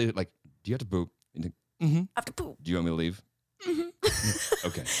 I would leave it like, do you have to poop? Like, I have to poop. Do you want me to leave?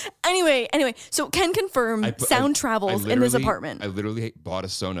 Okay. Anyway, so Ken confirmed sound travels in this apartment. I literally bought a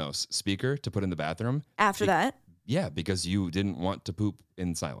Sonos speaker to put in the bathroom. After that? Yeah, because you didn't want to poop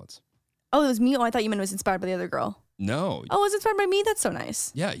in silence. Oh, it was me? Oh, I thought you meant it was inspired by the other girl. No. Oh, it was inspired by me? That's so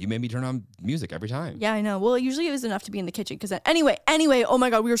nice. Yeah, you made me turn on music every time. Yeah, I know. Well, usually it was enough to be in the kitchen because anyway, oh my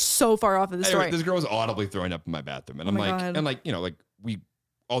God, we were so far off of the story. This girl was audibly throwing up in my bathroom. And I'm like, God. and like, you know, like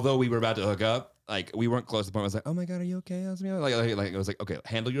although we were about to hook up, like we weren't close to the point. I was like, oh my God, are you okay? I was like, okay,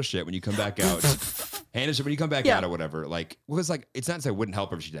 handle your shit when you come back out. Handle shit when you come back out or whatever. Like, because like, it's not to say it wouldn't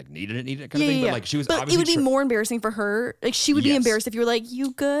help her if she like needed it kind of thing. But like, she was obviously. It would be more embarrassing for her. Like, she would be embarrassed if you were like,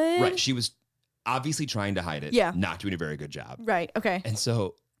 you good? Right. She was obviously trying to hide it. Yeah. Not doing a very good job. Right. Okay. And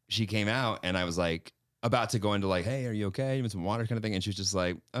so she came out and I was like, about to go into like, hey, are you okay? You want some water kind of thing. And she was just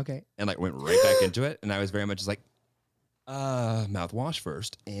like, okay. And like went right back into it. And I was very much just like, mouthwash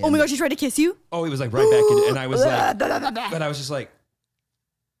first. And oh my gosh, she tried to kiss you? Oh, he was like right back into it. And I was like, but I was just like,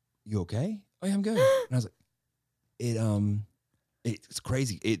 you okay? Oh yeah, I'm good. And I was like, it's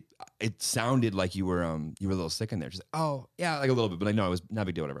crazy. It sounded like you were a little sick in there. She's like, oh yeah, like a little bit, but like no, it was not a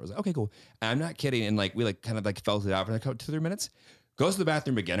big deal. Whatever. I was like, okay, cool. And I'm not kidding. And like we like kind of like felt it out for like 2-3 minutes. Goes to the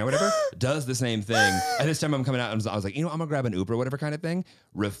bathroom again or whatever. Does the same thing. And this time I'm coming out and I was like, you know, I'm gonna grab an Uber or whatever kind of thing.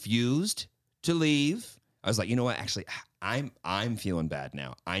 Refused to leave. I was like, you know what? Actually, I'm feeling bad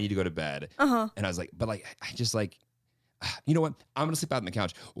now. I need to go to bed. And I was like, but like, I just like. You know what? I'm going to sleep out on the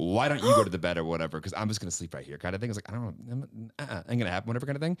couch. Why don't you go to the bed or whatever? Because I'm just going to sleep right here kind of thing. I was like, I don't know. Ain't going to happen, whatever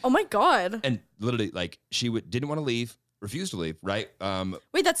kind of thing. Oh, my God. And literally, like, she didn't want to leave, refused to leave, right?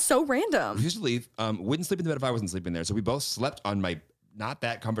 Wait, that's so random. Refused to leave. Wouldn't sleep in the bed if I wasn't sleeping there. So we both slept on my not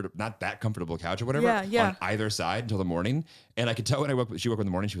that comfortable couch or whatever on either side until the morning. And I could tell when she woke up in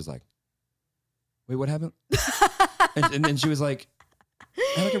the morning, she was like, wait, what happened? and then she was like,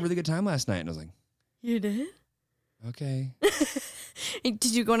 I had like a really good time last night. And I was like, you did? Okay. Did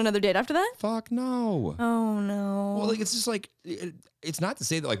you go on another date after that? Fuck no. Oh no. Well, like it's just like it's not to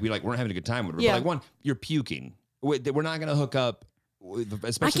say that like we like weren't having a good time with her, but like one, you're puking. We're not gonna hook up.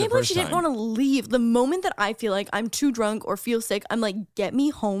 Especially I can't believe she didn't want to leave. The moment that I feel like I'm too drunk or feel sick, I'm like, get me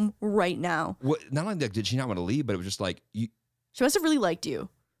home right now. Not only that did she not want to leave, but it was just like she must have really liked you.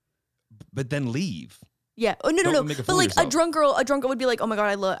 But then leave. Yeah. Oh no. But like a drunk girl would be like, oh my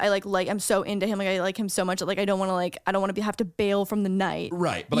God, I'm so into him. Like I like him so much. Like I don't want to have to bail from the night.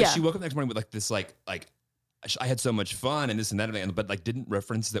 Right. But like she woke up the next morning with like this like I had so much fun and this and that, but like didn't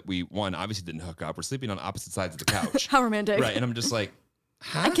reference that we obviously didn't hook up. We're sleeping on opposite sides of the couch. How romantic. Right. And I'm just like,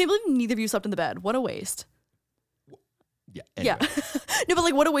 huh? I can't believe neither of you slept in the bed. What a waste. Yeah. Anyway. Yeah. No, but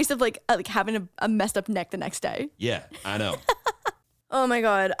like what a waste of like having a messed up neck the next day. Yeah, I know. Oh my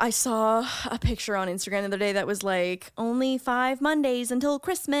God. I saw a picture on Instagram the other day that was like only 5 Mondays until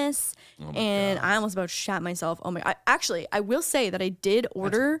Christmas. And I almost about shat myself. Oh my, I will say that I did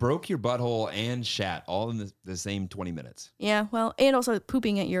order. Broke your butthole and shat all in the same 20 minutes. Yeah. Well, and also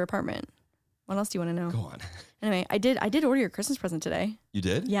pooping at your apartment. What else do you want to know? Go on. Anyway, I did order your Christmas present today. You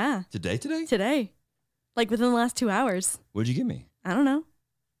did? Yeah. Today? Today. Like within the last 2 hours. What'd you give me? I don't know.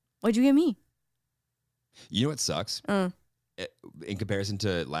 What'd you give me? You know what sucks? In comparison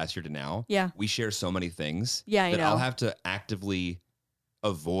to last year to now, we share so many things that I'll have to actively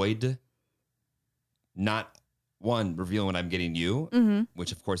avoid not revealing what I'm getting you,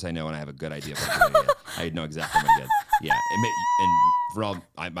 which of course I know and I have a good idea of what I'm getting. I know exactly what I'm getting. Yeah, and for all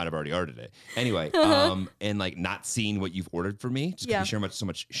I might have already ordered it anyway. And like not seeing what you've ordered for me just because you share so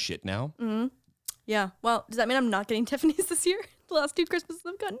much shit now. Yeah. Well, does that mean I'm not getting Tiffany's this year? The last 2 Christmases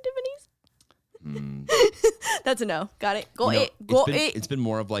I've gotten Tiffany's. That's a no. Got it. It's been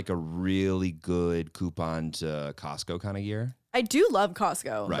more of like a really good coupon to Costco kind of year. I do love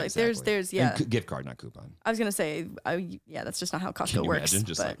Costco. Right, like exactly. there's And gift card, not coupon. I was gonna say, that's just not how Costco Can you works. Imagine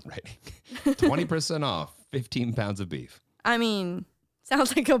just like writing 20% off 15 pounds of beef. I mean,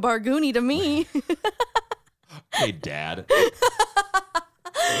 sounds like a bargoonie to me. Hey, Dad.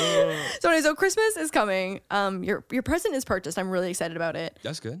 So anyway, so Christmas is coming. Your present is purchased. I'm really excited about it.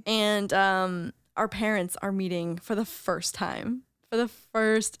 That's good. And our parents are meeting for the first time.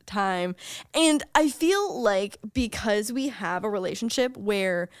 And I feel like because we have a relationship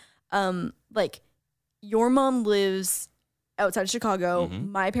where like your mom lives outside of Chicago,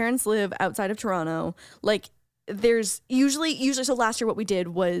 my parents live outside of Toronto, like there's usually so last year what we did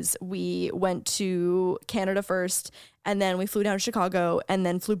was we went to Canada first and then we flew down to Chicago and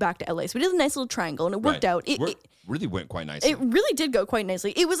then flew back to LA. So we did a nice little triangle and it worked out. It really went quite nicely. It really did go quite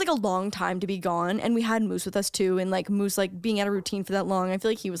nicely. It was like a long time to be gone and we had Moose with us too, and like Moose like being out of routine for that long, I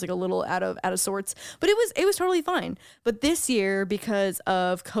feel like he was like a little out of sorts, but it was totally fine. But this year, because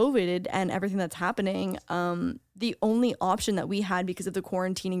of COVID and everything that's happening, the only option that we had because of the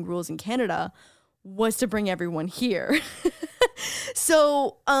quarantining rules in Canada was to bring everyone here.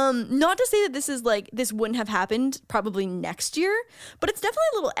 So, not to say that this wouldn't have happened probably next year, but it's definitely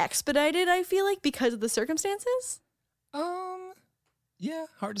a little expedited, I feel like, because of the circumstances. Yeah,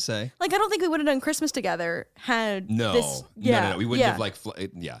 hard to say. Like, I don't think we would have done Christmas together had No, this. no. We wouldn't have like,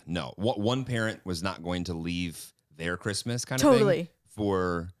 no. One parent was not going to leave their Christmas kind of thing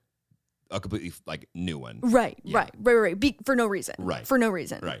for a completely like new one. Right. For no reason. Right. For no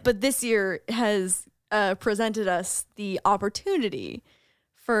reason. Right. But this year has presented us the opportunity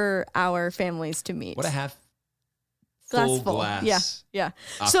for our families to meet. What a half glass full full. glass. Yeah.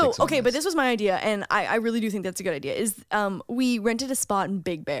 So, okay, but this was my idea, and I really do think that's a good idea, is we rented a spot in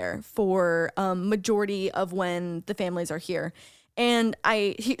Big Bear for majority of when the families are here. And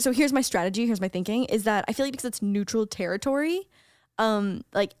so here's my strategy, here's my thinking, is that I feel like because it's neutral territory,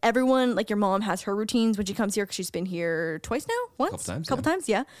 like everyone, like your mom has her routines when she comes here because she's been here twice now, once, couple times,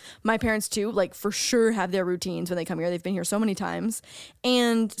 yeah. My parents too, like for sure have their routines when they come here. They've been here so many times,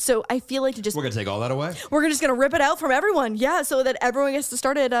 and so I feel like we're gonna take all that away. We're just gonna rip it out from everyone, yeah, so that everyone gets to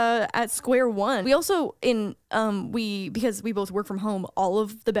start at square one. We also because we both work from home, all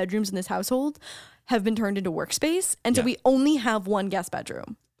of the bedrooms in this household have been turned into workspace, and so we only have one guest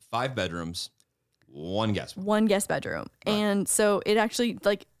bedroom. 5 bedrooms. One guest bedroom. Right. And so it actually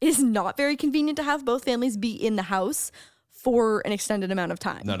like is not very convenient to have both families be in the house for an extended amount of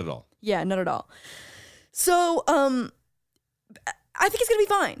time. Not at all. Yeah, not at all. So I think it's gonna be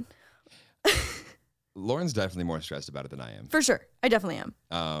fine. Lauren's definitely more stressed about it than I am. For sure. I definitely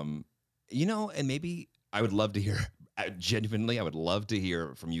am. And maybe I would love to hear genuinely, I would love to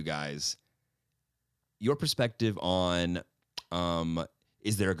hear from you guys your perspective on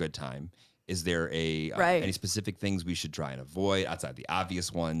is there a good time? Is there any specific things we should try and avoid outside the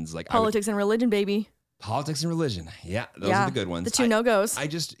obvious ones? Like politics and religion, baby. Politics and religion. Yeah, those are the good ones. The two no-goes. I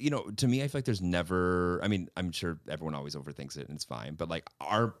just, to me, I feel like there's never, I mean, I'm sure everyone always overthinks it and it's fine. But like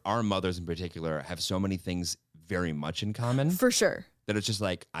our mothers in particular have so many things very much in common. For sure. That it's just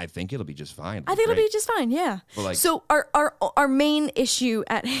like, I think it'll be just fine. I think it'll be just fine, yeah. But like, so our main issue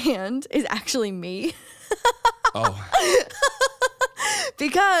at hand is actually me. Oh.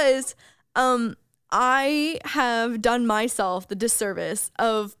 Because I have done myself the disservice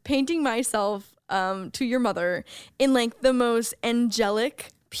of painting myself to your mother in like the most angelic,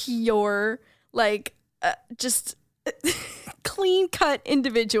 pure, like just clean cut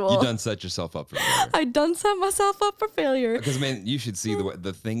individual. You done set yourself up for failure. I done set myself up for failure. Because man, you should see the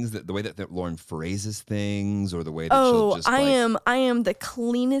way that Lauren phrases things, or the way that she'll just. I am the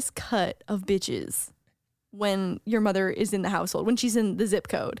cleanest cut of bitches when your mother is in the household, when she's in the zip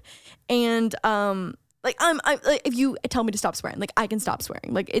code. And like I'm like, if you tell me to stop swearing, like I can stop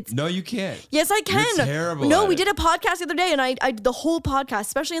swearing. Like it's no, you can't. Yes, I can. You're terrible. No, we did a podcast the other day, and I the whole podcast,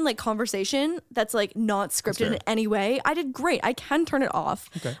 especially in like conversation that's like not scripted in any way, I did great. I can turn it off.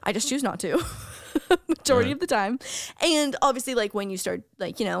 Okay. I just choose not to. Majority of the time. And obviously like when you start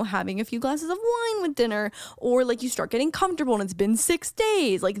like, having a few glasses of wine with dinner, or like you start getting comfortable and it's been 6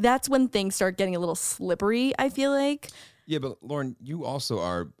 days, like that's when things start getting a little slippery, I feel like. Yeah, but Lauren, you also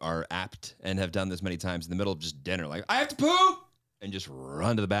are apt and have done this many times in the middle of just dinner, like I have to poop and just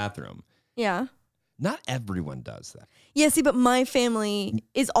run to the bathroom. Yeah. Not everyone does that. Yeah, see, but my family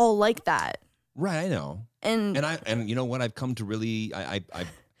is all like that. Right, I know. And you know what? I've come to really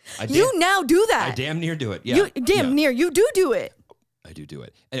you now do that. I damn near do it. Yeah. You do it. I do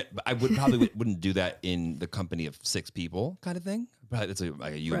it. But I wouldn't do that in the company of 6 people kind of thing. But it's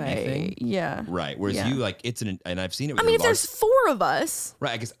like a you and me thing. Yeah. Right. Whereas you like and I've seen it with if there's 4 of us.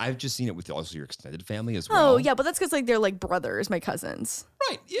 Right. I guess I've just seen it with also your extended family as well. Oh, yeah, but that's because like they're like brothers, my cousins.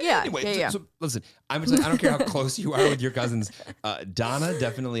 Right. Yeah. Anyway, so listen, I don't care how close you are with your cousins. Donna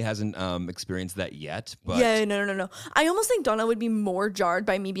definitely hasn't experienced that yet. But yeah, no. I almost think Donna would be more jarred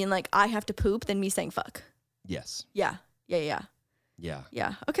by me being like, I have to poop than me saying fuck. Yes. Yeah. Yeah.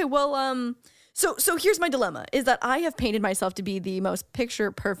 Okay, well, so here's my dilemma, is that I have painted myself to be the most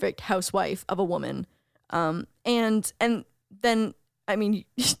picture perfect housewife of a woman. And then, I mean,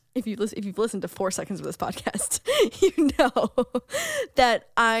 if you've listened to 4 seconds of this podcast, you know that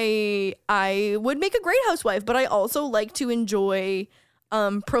I would make a great housewife, but I also like to enjoy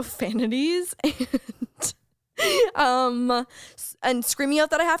profanities and screaming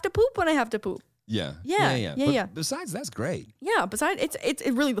out that I have to poop when I have to poop. Yeah. But besides, that's great. Yeah. Besides, it's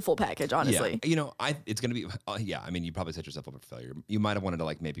really the full package, honestly. Yeah. It's going to be, I mean, you probably set yourself up for failure. You might have wanted to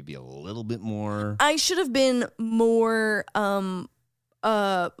like maybe be a little bit more. I should have been more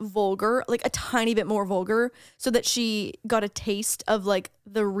vulgar, like a tiny bit more vulgar, so that she got a taste of like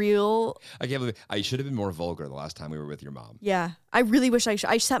the real. I can't believe I should have been more vulgar the last time we were with your mom. Yeah, I really wish I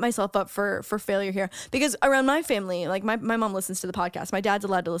set myself up for failure here, because around my family, like my mom listens to the podcast. My dad's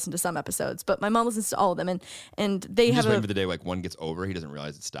allowed to listen to some episodes, but my mom listens to all of them, and they You have just waiting for the day like one gets over, he doesn't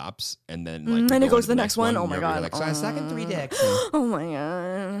realize it stops, and then like and we it go goes into to the next one. Oh my you're god! like, so I second 3 dicks. Oh my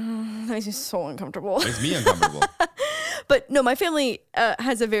god, that makes me so uncomfortable. Makes me uncomfortable. But no, my family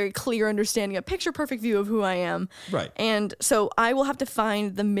has a very clear understanding, a picture perfect view of who I am. Right. And so I will have to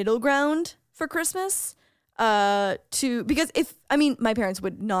find the middle ground for Christmas because my parents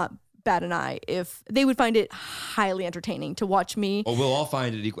would not bat an eye if they would find it highly entertaining to watch me. Oh, we'll all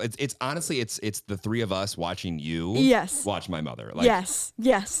find it equal. It's honestly, it's the three of us watching you. Yes. Watch my mother. Like, yes.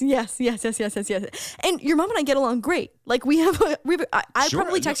 And your mom and I get along great. Like I Sure,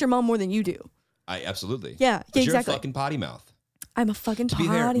 probably text your mom more than you do. I absolutely. Yeah, But exactly. You're a fucking potty mouth. I'm a fucking To potty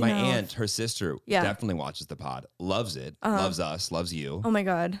be there, my mouth. aunt, her sister, definitely watches the pod, loves it, loves us, loves you. Oh my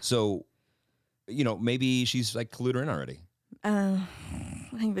god. So, maybe she's like clued her in already. I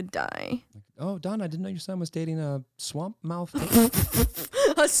would die. Oh, Don, I didn't know your son was dating a swamp mouth.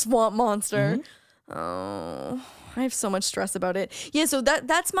 A swamp monster. Mm-hmm. Oh, I have so much stress about it. Yeah, so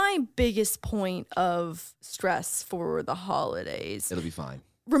that's my biggest point of stress for the holidays. It'll be fine.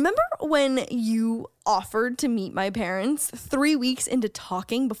 Remember when you offered to meet my parents 3 weeks into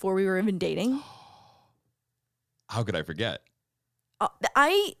talking before we were even dating? How could I forget?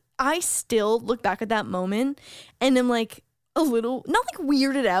 I still look back at that moment and I'm like a little, not like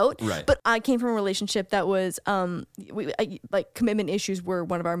weirded out, Right. but I came from a relationship that was, like commitment issues were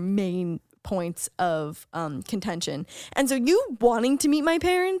one of our main points of contention. And so you wanting to meet my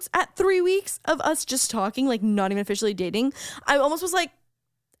parents at 3 weeks of us just talking, like not even officially dating, I almost was like,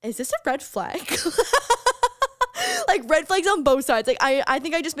 is this a red flag? Like red flags on both sides. Like I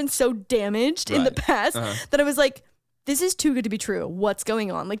think I just been so damaged in the past that I was like, this is too good to be true. What's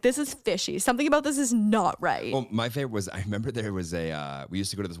going on? Like, this is fishy. Something about this is not right. Well, my favorite was, I remember there was we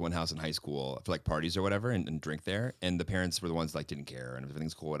used to go to this one house in high school for like parties or whatever and drink there. And the parents were the ones that like didn't care and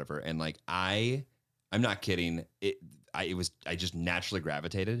everything's cool, whatever. And like, I'm not kidding. I just naturally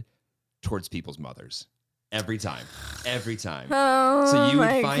gravitated towards people's mothers. Every time. Oh, so you would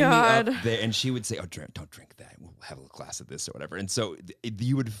my find God. me up there, and she would say, "Oh, don't drink that. We'll have a glass of this or whatever." And so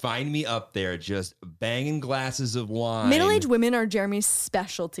you would find me up there just banging glasses of wine. Middle-aged women are Jeremy's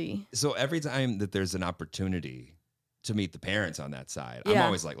specialty. So every time that there's an opportunity to meet the parents on that side, I'm Yeah.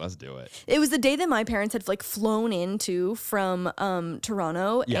 always like, "Let's do it." It was the day that my parents had like flown into from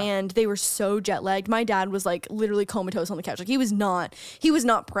Toronto, Yeah. and they were so jet lagged. My dad was like literally comatose on the couch. Like he was not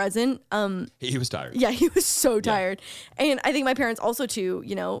present. He was tired. Yeah, he was so tired. And I think my parents also too,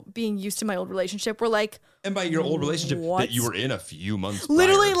 being used to my old relationship, were like, And by your old relationship What? that you were in a few months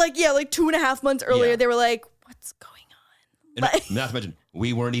literally prior. like 2.5 months earlier, Yeah. they were like, what's going on? And Like, not to mention,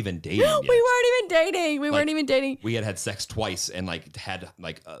 we weren't even dating yet. we weren't even dating. We had sex twice and like had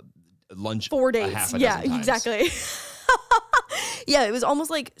like lunch 4 a days. half a Yeah, dozen times. exactly. Yeah, it was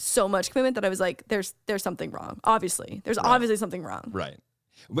almost like so much commitment that I was like, there's something wrong. Obviously. There's obviously something wrong. Right.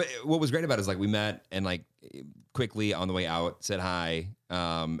 But what was great about it is like we met and like quickly on the way out said hi.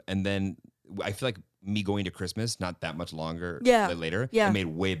 And then I feel like me going to Christmas not that much longer later, Yeah. it made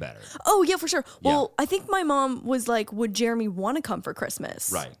way better. Oh, yeah, for sure. Well, I think my mom was like, would Jeremy want to come for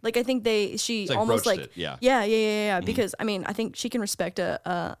Christmas? Right. Like, I think she like almost broached like, it, yeah. Yeah. Mm-hmm. Because, I mean, I think she can respect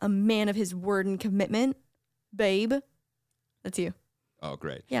a man of his word and commitment. Babe. That's you. Oh,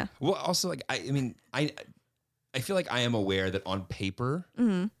 great. Yeah. Well, also like, I feel like I am aware that on paper,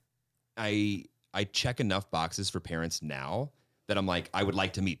 Mm-hmm. I check enough boxes for parents now that I'm like, I would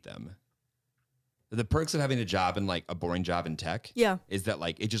like to meet them. The perks of having a job in like a boring job in tech is that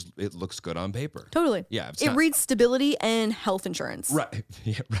like it looks good on paper. Totally. Yeah. It reads stability and health insurance. Right.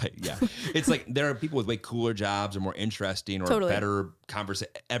 Yeah, right. Yeah. It's like there are people with way cooler jobs or more interesting or better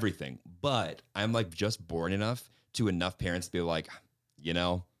conversation, everything. But I'm like just boring enough to enough parents to be like,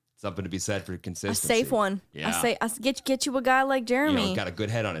 something to be said for A consistency. safe one. Yeah. I get you a guy like Jeremy. Got a good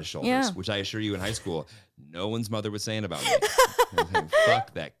head on his shoulders, Yeah. which I assure you in high school, no one's mother was saying about me.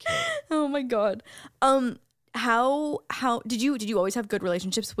 Fuck that kid. Oh my God. How did you always have good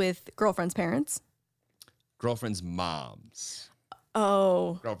relationships with girlfriends' parents? Girlfriend's moms.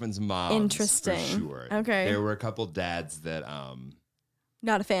 Oh, Girlfriend's moms. interesting. For sure. Okay. There were a couple dads that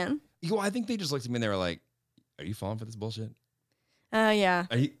not a fan. I think they just looked at me and they were like, "Are you falling for this bullshit? Yeah.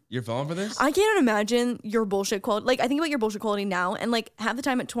 You're falling for this?" I can't imagine your bullshit quality. Like, I think about your bullshit quality now, and like half the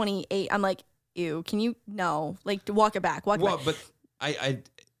time at 28, I'm like, ew, can you, no, like walk it back. Well, but I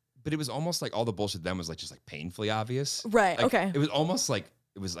but it was almost like all the bullshit then was like just like painfully obvious. Right. Like, Okay. It was almost like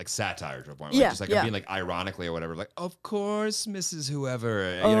it was like satire to a point. Yeah, Like, just like yeah. being like ironically or whatever. Like, of course, Mrs.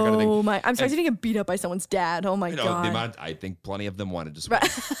 Whoever. You Oh know, kind of thing. my! I'm sorry to get beat up by someone's dad. Oh my You know, god! the amount I think plenty of them wanted to swear.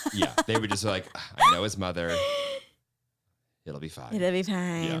 Yeah, they were just like, I know his mother. It'll be fine. It'll be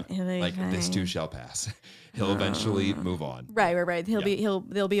fine. Yeah. It'll be Like fine. this too shall pass. He'll eventually move on. Right. They'll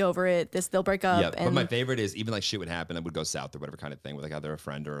be over it. They'll break up. Yeah, and but my favorite is even like shit would happen that would go south or whatever kind of thing with like either a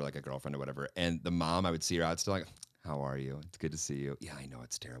friend or like a girlfriend or whatever. And the mom, I would see her out still like, how are you? It's good to see you. Yeah, I know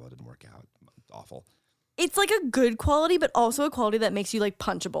it's terrible. It didn't work out. It's awful. it's like a good quality, but also a quality that makes you like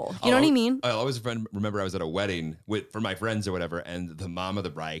punchable. You know what I mean? I always remember I was at a wedding for my friends or whatever, and the mom of the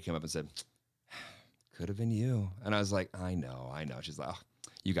bride came up and said, could have been you. And I was like, I know. She's like, oh,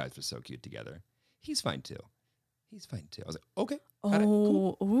 you guys were so cute together. He's fine too. I was like, okay. Got it.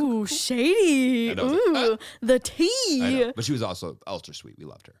 Cool. Ooh, shady. And I was Ooh, like, the I tea. know. But she was also ultra sweet. We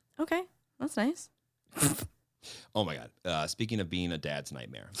loved her. Okay, that's nice. Oh my God. Speaking of being a dad's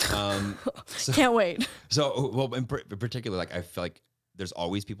nightmare. Can't wait. So, well, in particular, like I feel like there's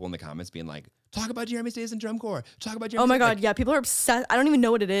always people in the comments being like, talk about Jeremy's days in drum corps. Talk about Jeremy's Oh my days. God, Like, yeah, people are obsessed. I don't even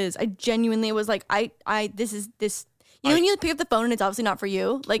know what it is. I genuinely was like, this. You know when you pick up the phone and it's obviously not for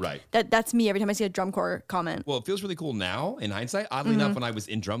you? Like Right. that's me every time I see a drum corps comment. well, it feels really cool now in hindsight. Oddly enough, when I was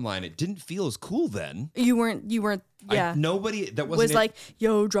in drumline, it didn't feel as cool then. You weren't, yeah. Nobody that was like,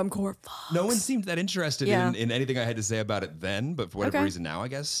 yo, drum corps, fuck. no one seemed that interested Yeah. in anything I had to say about it then, but for whatever Okay. reason now, I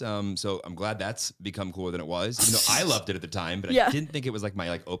guess. So I'm glad that's become cooler than it was. Even though I loved it at the time, but Yeah. I didn't think it was like my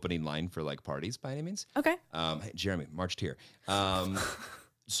like opening line for like parties by any means. Okay. Hey, Jeremy, marched here.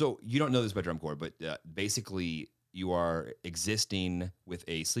 So you don't know this about drum corps, but basically you are existing with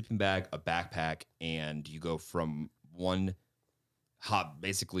a sleeping bag, a backpack, and you go from one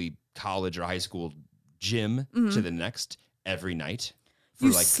basically college or high school gym to the next every night. For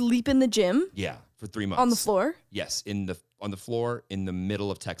You sleep in the gym yeah, for 3 months. on the floor? Yes, on the floor in the middle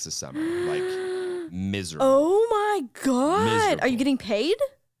of Texas summer. Like miserable. Oh my God. Are Miserable. you getting paid?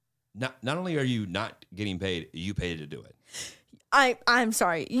 Not only are you not getting paid, you pay to do it. I'm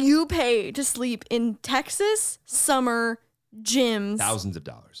sorry. You pay to sleep in Texas summer gyms. Thousands of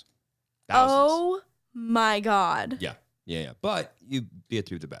dollars. Thousands. Oh my God. Yeah. But you get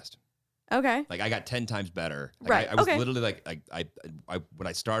through the best. Okay. Like I got 10 times better. Like, Right, I was okay. literally like I when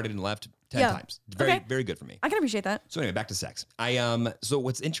I started and left 10 Yeah. times. Very Okay. very good for me. I can appreciate that. So anyway, back to sex. So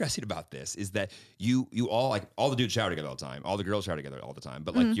what's interesting about this is that you all like all the dudes shower together all the time, all the girls shower together all the time,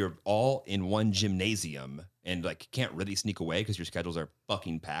 but like Mm-hmm. you're all in one gymnasium and like can't really sneak away because your schedules are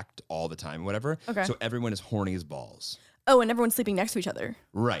fucking packed all the time, whatever. Okay. So everyone is horny as balls. Oh, and everyone's sleeping next to each other.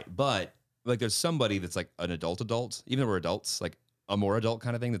 Right. But like there's somebody that's like an adult, even though we're adults, like a more adult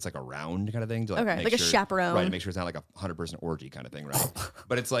kind of thing that's like around kind of thing to like Okay, make like a sure, chaperone. right, to make sure it's not like a 100% orgy kind of thing, right?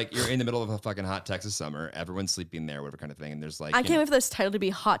 But it's like you're in the middle of a fucking hot Texas summer, everyone's sleeping there, whatever kind of thing, and there's like I you can't know- wait for this title to be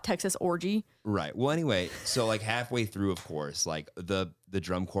Hot Texas Orgy. right. Well, anyway, so like halfway through, of course, like the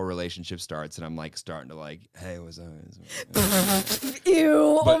drum corps relationship starts, and I'm like starting to like, hey, what's up?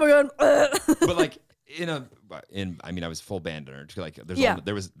 Ew. Oh my God. But like I mean, I was full band nerd. Like Yeah.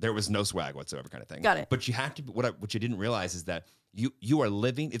 there was no swag whatsoever kind of thing. Got it. But you have to. What you didn't realize is that you are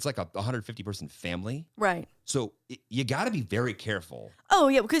living. It's like a 150 person family. Right. So you got to be very careful. Oh,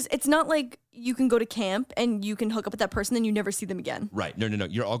 yeah, because it's not like you can go to camp and you can hook up with that person and you never see them again. Right. No.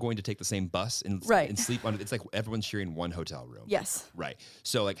 You're all going to take the same bus and Right. and sleep on it. It's like everyone's sharing one hotel room. Yes. Right.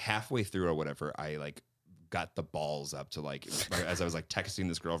 So like halfway through or whatever, I like got the balls up to like as I was like texting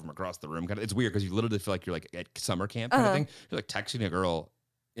this girl from across the room. It's weird because you literally feel like you're like at summer camp kind of thing. You're like texting a girl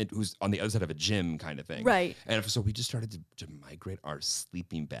who's on the other side of a gym kind of thing. Right. And so we just started to migrate our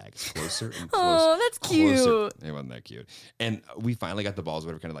sleeping bags closer and closer. Oh, that's cute. It wasn't that cute. And we finally got the balls,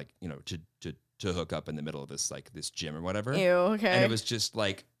 whatever, kind of like, to hook up in the middle of this like this gym or whatever. Ew, okay. And it was just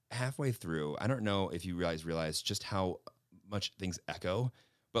like halfway through, I don't know if you realize just how much things echo.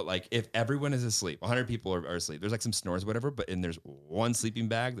 But like if everyone is asleep, 100 people are asleep. There's like some snores, or whatever. But and there's one sleeping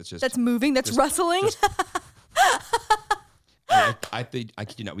bag that's moving, that's rustling. I think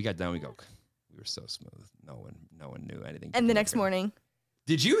we got done. We were so smooth. No one knew anything. And the next morning.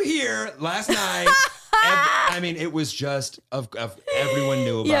 Did you hear last night? I mean, it was just of everyone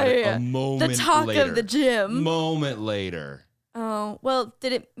knew about it. Yeah. A moment The talk later. of the gym. Moment later. Oh, well,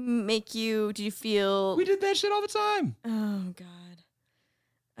 did you feel? We did that shit all the time. Oh, God.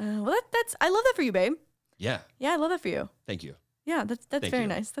 Well, I love that for you, babe. Yeah. Yeah, I love that for you. Thank you. Yeah, that's Thank very you.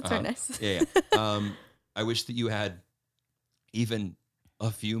 nice. That's very nice. Yeah. I wish that you had even a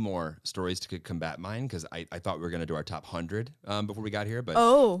few more stories to combat mine because I thought we were going to do our top 100 before we got here, but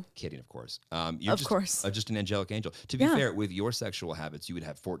kidding, of course. You're just an angelic angel. To be fair, with your sexual habits, you would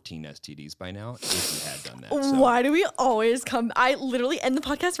have 14 STDs by now if you had done that. So. Why do we always come? I literally end the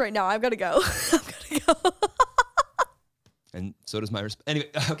podcast right now. I've got to go. I've got to go. And so does my anyway.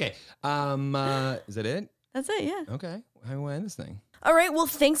 Okay. Is that it? That's it. Yeah. Okay. How do I end this thing? All right. Well,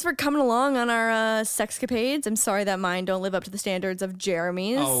 thanks for coming along on our Sexcapades. I'm sorry that mine don't live up to the standards of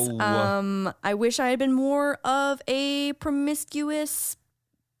Jeremy's. Oh. I wish I had been more of a promiscuous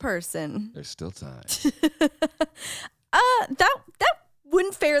person. There's still time. That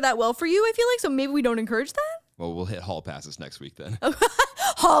wouldn't fare that well for you, I feel like. So maybe we don't encourage that. Well, we'll hit hall passes next week then.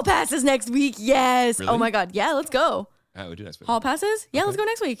 Hall passes next week. Yes. Really? Oh my God. Yeah. Let's go. We do next week. Hall passes? Yeah, Let's go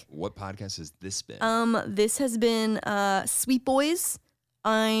next week. What podcast has this been? This has been Sweet Boys.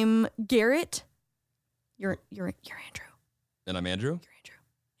 I'm Garrett. You're Andrew. And I'm Andrew. You're Andrew.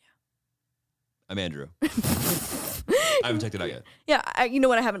 Yeah. I'm Andrew. I haven't checked it out yet. Yeah, you know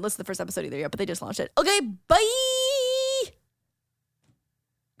what? I haven't listened to the first episode either yet, but they just launched it. Okay, bye.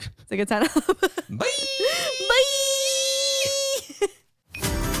 It's a good sign up. Bye. Bye.